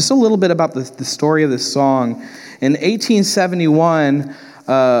 And just a little bit about the story of this song. In 1871,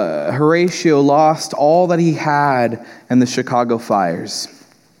 Horatio lost all that he had in the Chicago fires.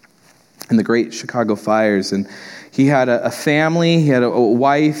 In the Great Chicago Fires. And he had a family, he had a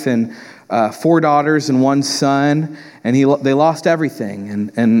wife and 4 daughters and 1 son, and they lost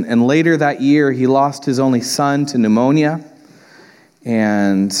everything. And later that year, he lost his only son to pneumonia.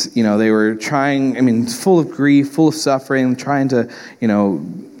 And, they were trying, full of grief, full of suffering, trying to,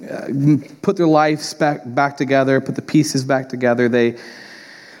 put their lives back together, put the pieces back together. They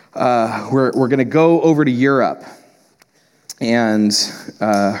were going to go over to Europe. And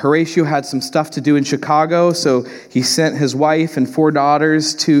Horatio had some stuff to do in Chicago, so he sent his wife and 4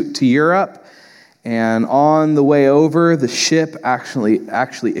 daughters to Europe. And on the way over, the ship actually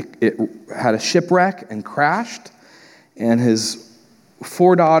it had a shipwreck and crashed. And his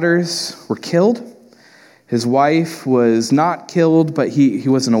 4 daughters were killed. His wife was not killed, but he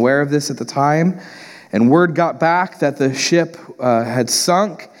wasn't aware of this at the time. And word got back that the ship had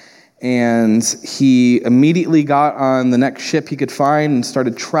sunk. And he immediately got on the next ship he could find and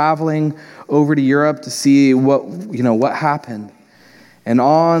started traveling over to Europe to see what happened. And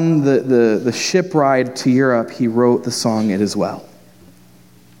on the ship ride to Europe, he wrote the song "It Is Well."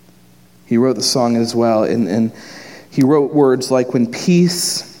 He wrote the song "It Is Well," and he wrote words like, "When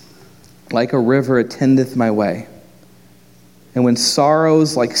peace like a river attendeth my way, and when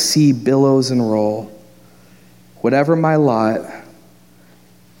sorrows like sea billows and roll, whatever my lot,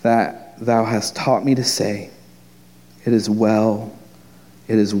 that thou hast taught me to say, it is well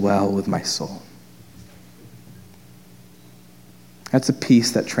with my soul." That's a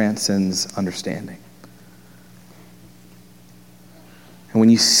peace that transcends understanding. And when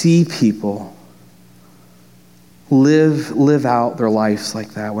you see people live out their lives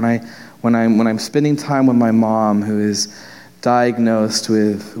like that, when I'm spending time with my mom, who is diagnosed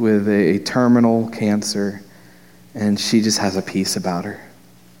with a terminal cancer, and she just has a peace about her,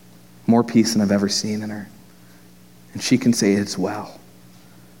 more peace than I've ever seen in her, and she can say it's well.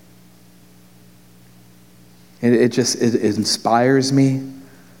 It inspires me,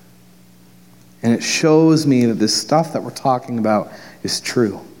 and it shows me that this stuff that we're talking about is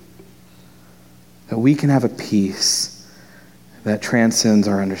true. That we can have a peace that transcends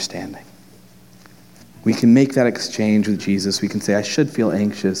our understanding. We can make that exchange with Jesus. We can say, I should feel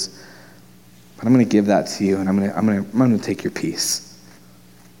anxious, but I'm going to give that to you, and I'm going to take your peace.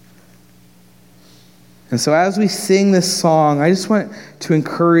 And so as we sing this song, I just want to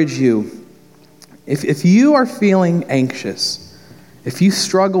encourage you. If you are feeling anxious, if you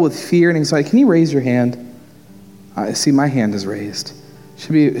struggle with fear and anxiety, can you raise your hand? See, my hand is raised.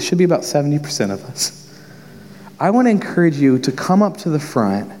 It should be about 70% of us. I want to encourage you to come up to the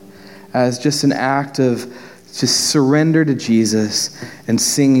front as just an act of just surrender to Jesus and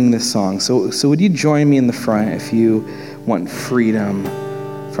singing this song. So would you join me in the front if you want freedom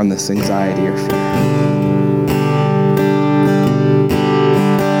from this anxiety or fear?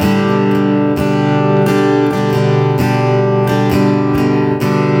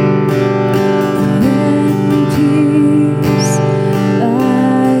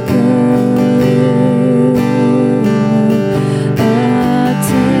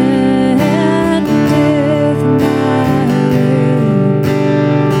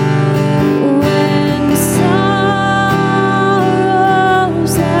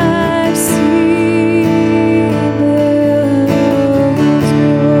 See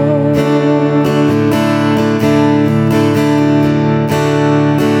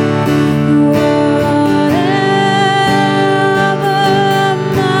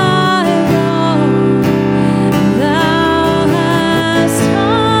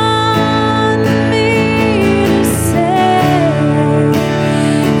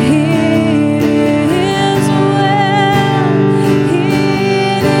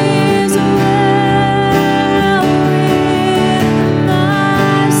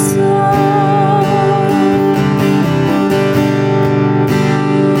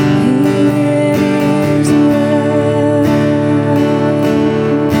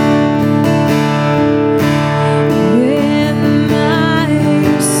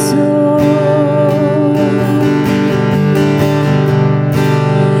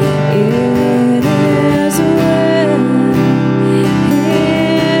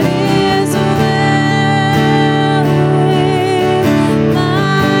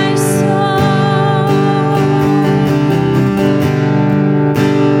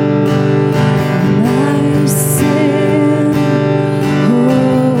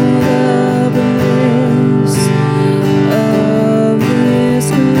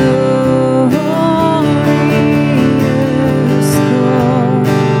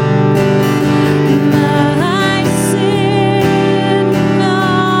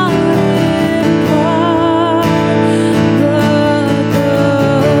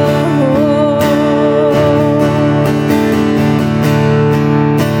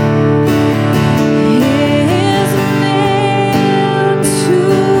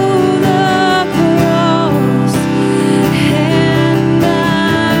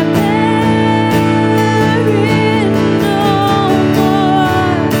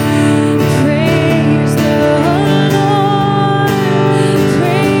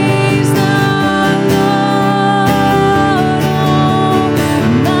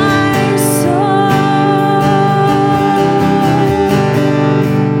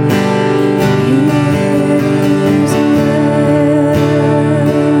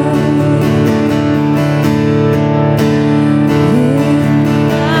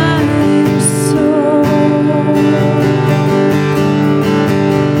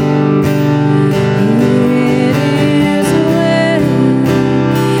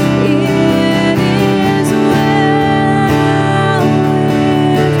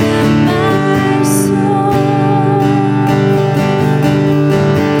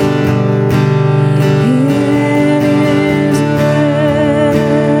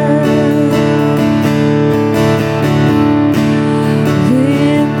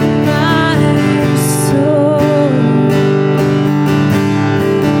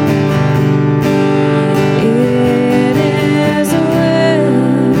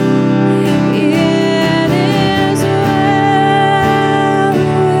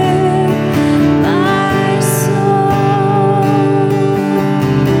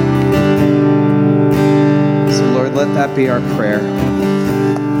that be our prayer.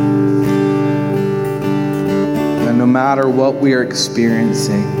 And no matter what we are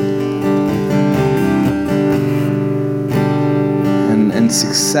experiencing, and in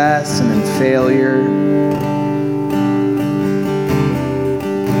success and in failure,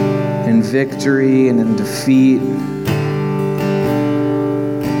 in victory and in defeat,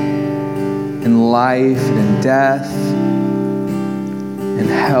 in life and in death, in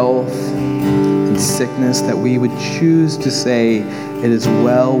health and sickness, that we would choose to say, "It is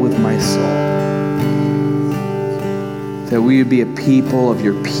well with my soul." That we would be a people of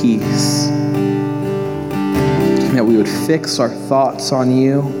your peace. That we would fix our thoughts on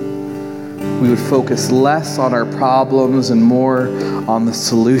you. We would focus less on our problems and more on the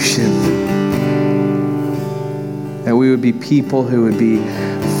solution. That we would be people who would be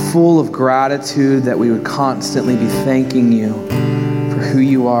full of gratitude, that we would constantly be thanking you for who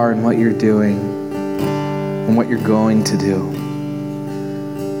you are and what you're doing and what you're going to do.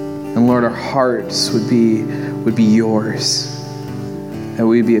 And Lord, our hearts would be yours. That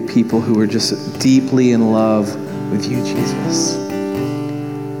we'd be a people who are just deeply in love with you, Jesus.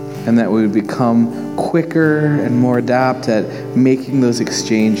 And that we would become quicker and more adept at making those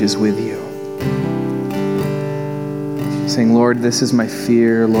exchanges with you. Saying, Lord, this is my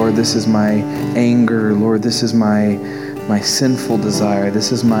fear. Lord, this is my anger. Lord, this is my sinful desire.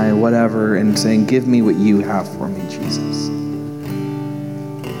 This is my whatever. And saying, give me what you have for me, Jesus.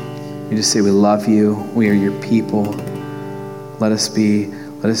 We just say we love you. We are your people. Let us be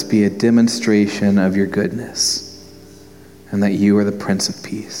a demonstration of your goodness, and that you are the Prince of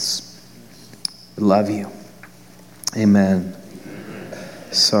Peace. We love you. Amen.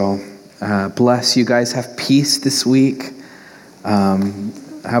 So bless you guys. Have peace this week.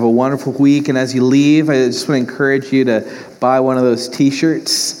 Have a wonderful week. And as you leave, I just want to encourage you to buy one of those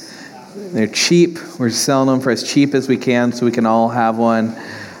t-shirts. They're cheap. We're selling them for as cheap as we can so we can all have one.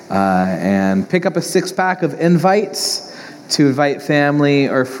 And pick up a 6-pack of invites to invite family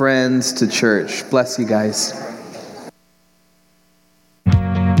or friends to church. Bless you guys.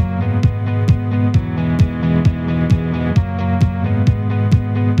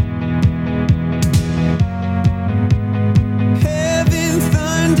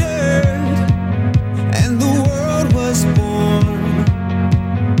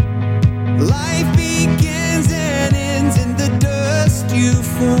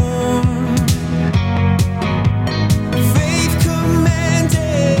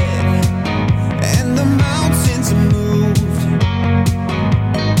 Mountain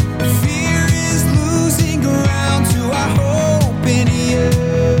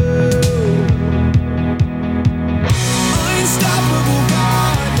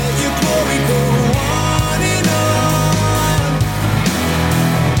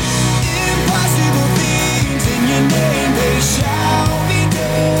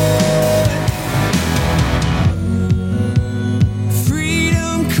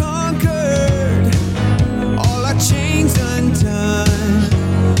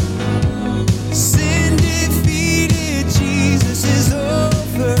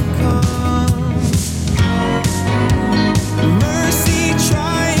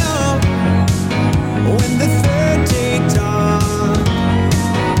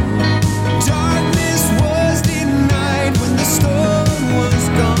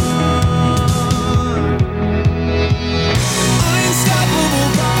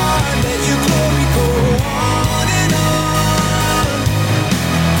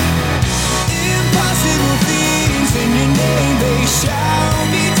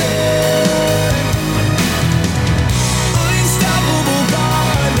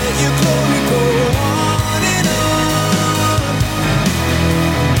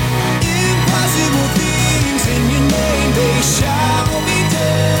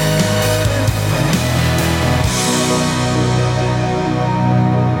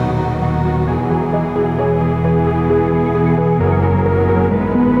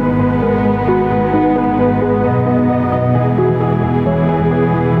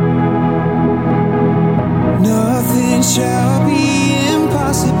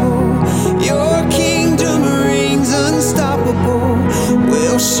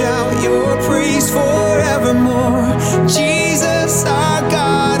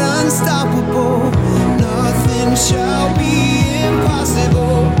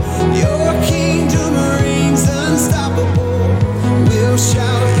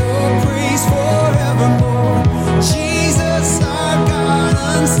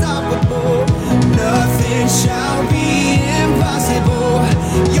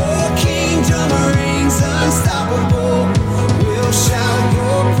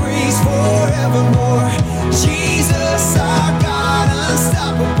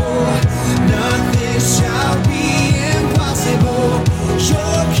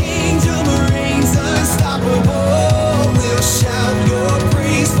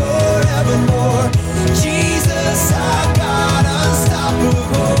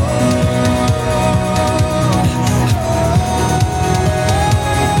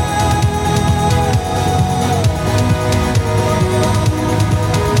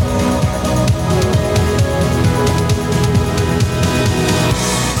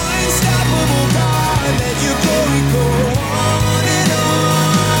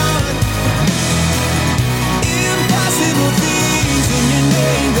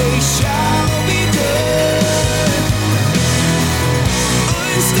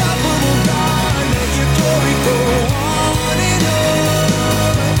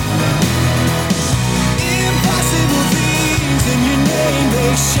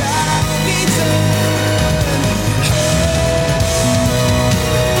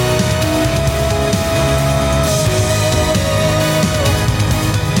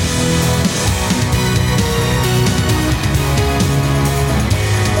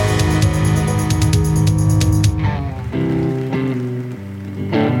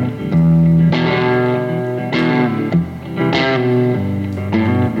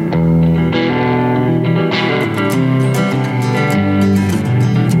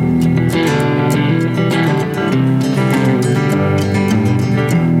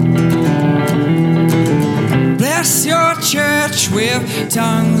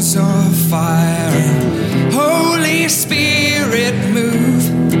tongues of fire. Holy Spirit, move.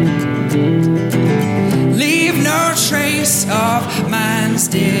 Leave no trace of man's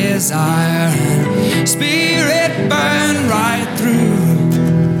desire. Spirit, burn right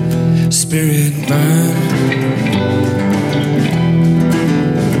through. Spirit, burn.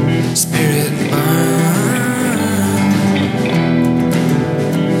 Spirit, burn.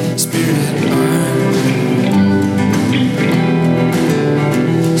 Spirit, burn.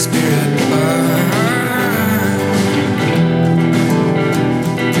 Spirit, burn.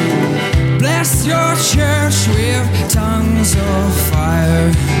 Bless your church with tongues of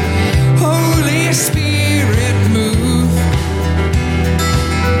fire. Holy Spirit, move.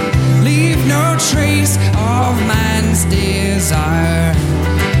 Leave no trace of man's desire.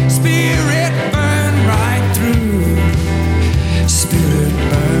 Spirit, burn right through. Spirit,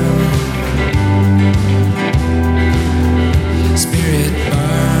 burn. Spirit,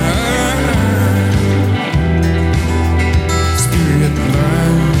 burn. Spirit,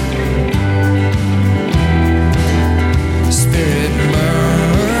 burn. Spirit,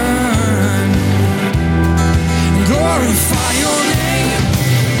 burn. Glorify your name.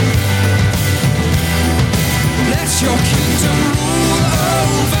 Let your kingdom rule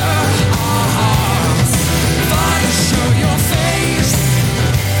over our hearts. Father, show your face.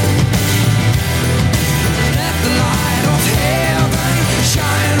 Let the light of heaven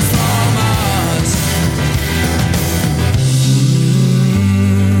shine from us.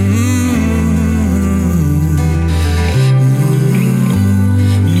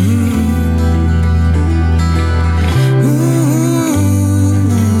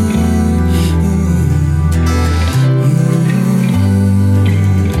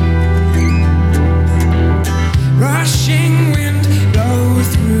 Rushing wind, blow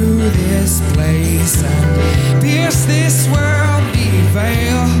through this place and pierce this worldly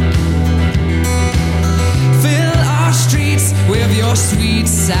veil. Fill our streets with your sweet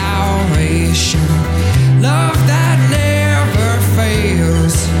salvation, love that never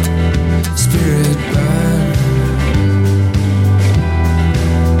fails. Spirit, burn.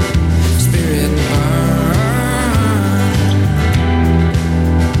 Spirit, burn.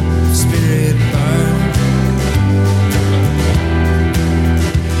 Spirit, burn.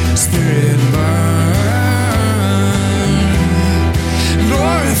 Spirit, burn.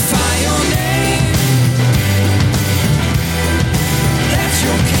 Glorify your name. Let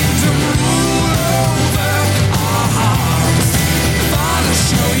your kingdom rule over our hearts. Father,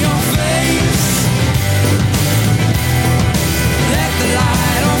 show your face. Let the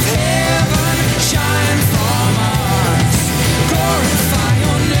light of heaven shine from us. Glorify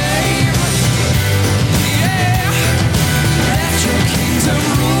your name. Yeah. Let your kingdom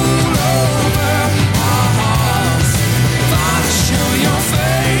rule over our hearts. Father, show your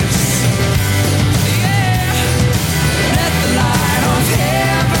face.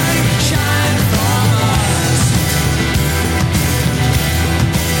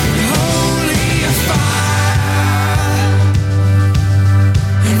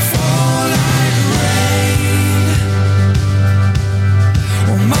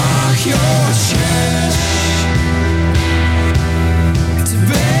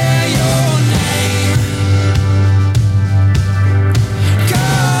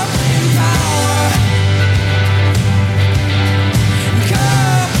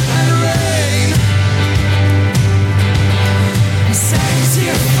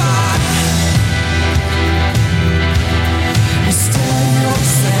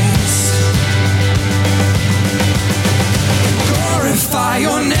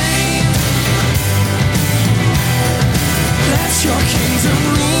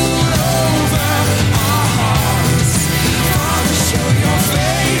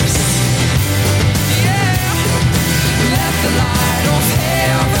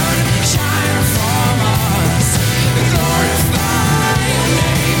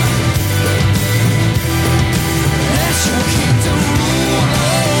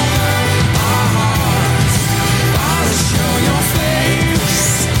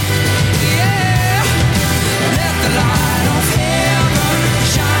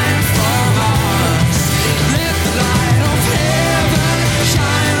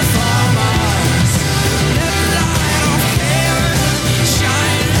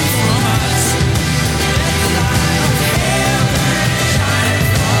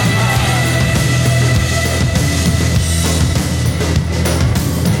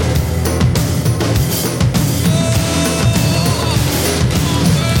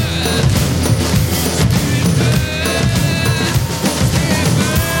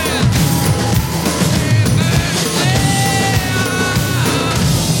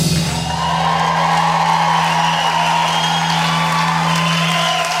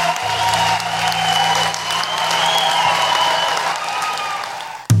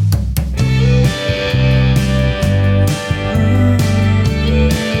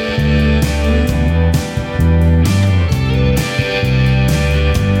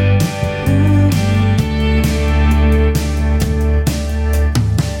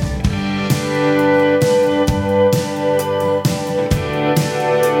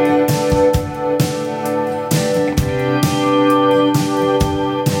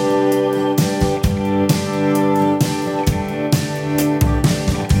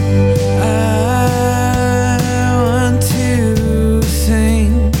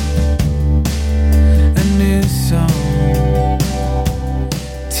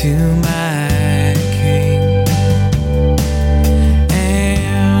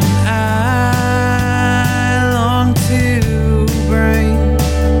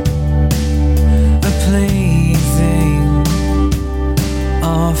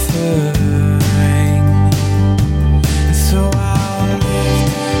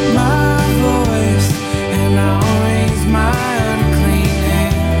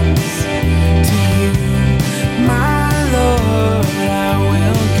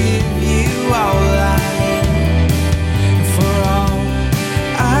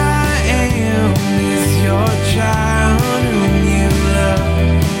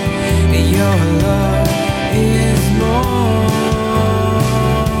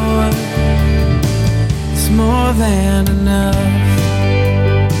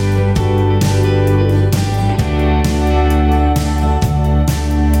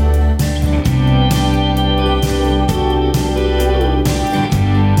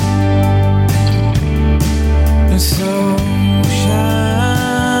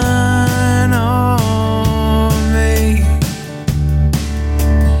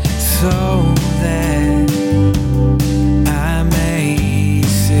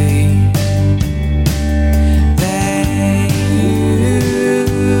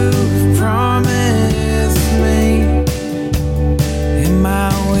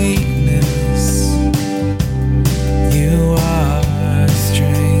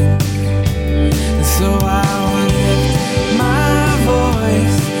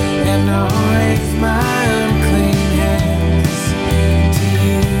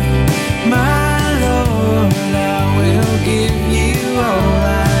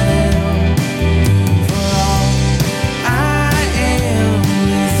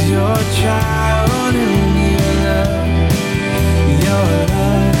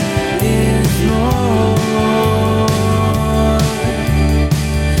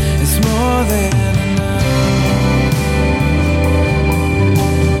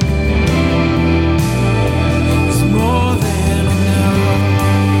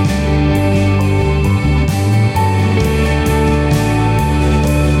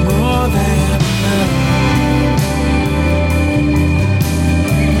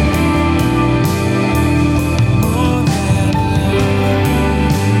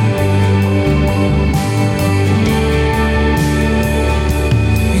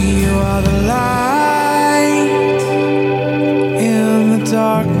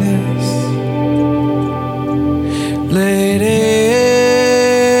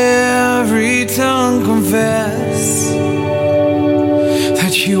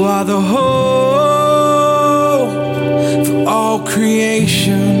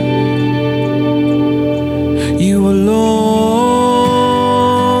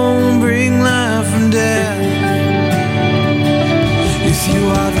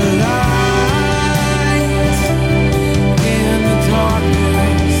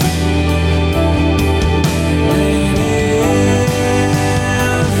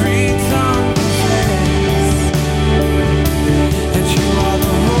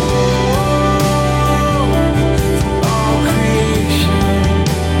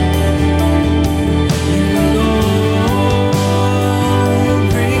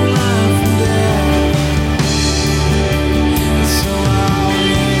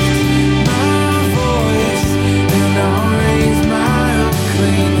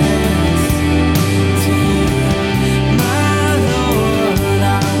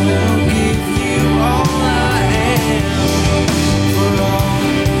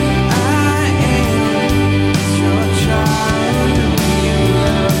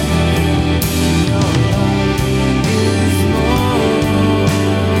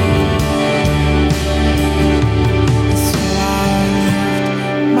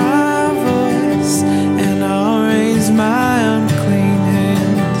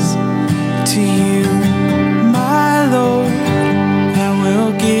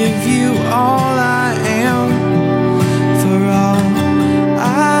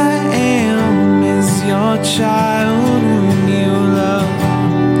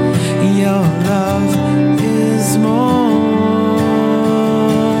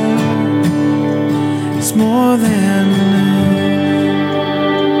 more than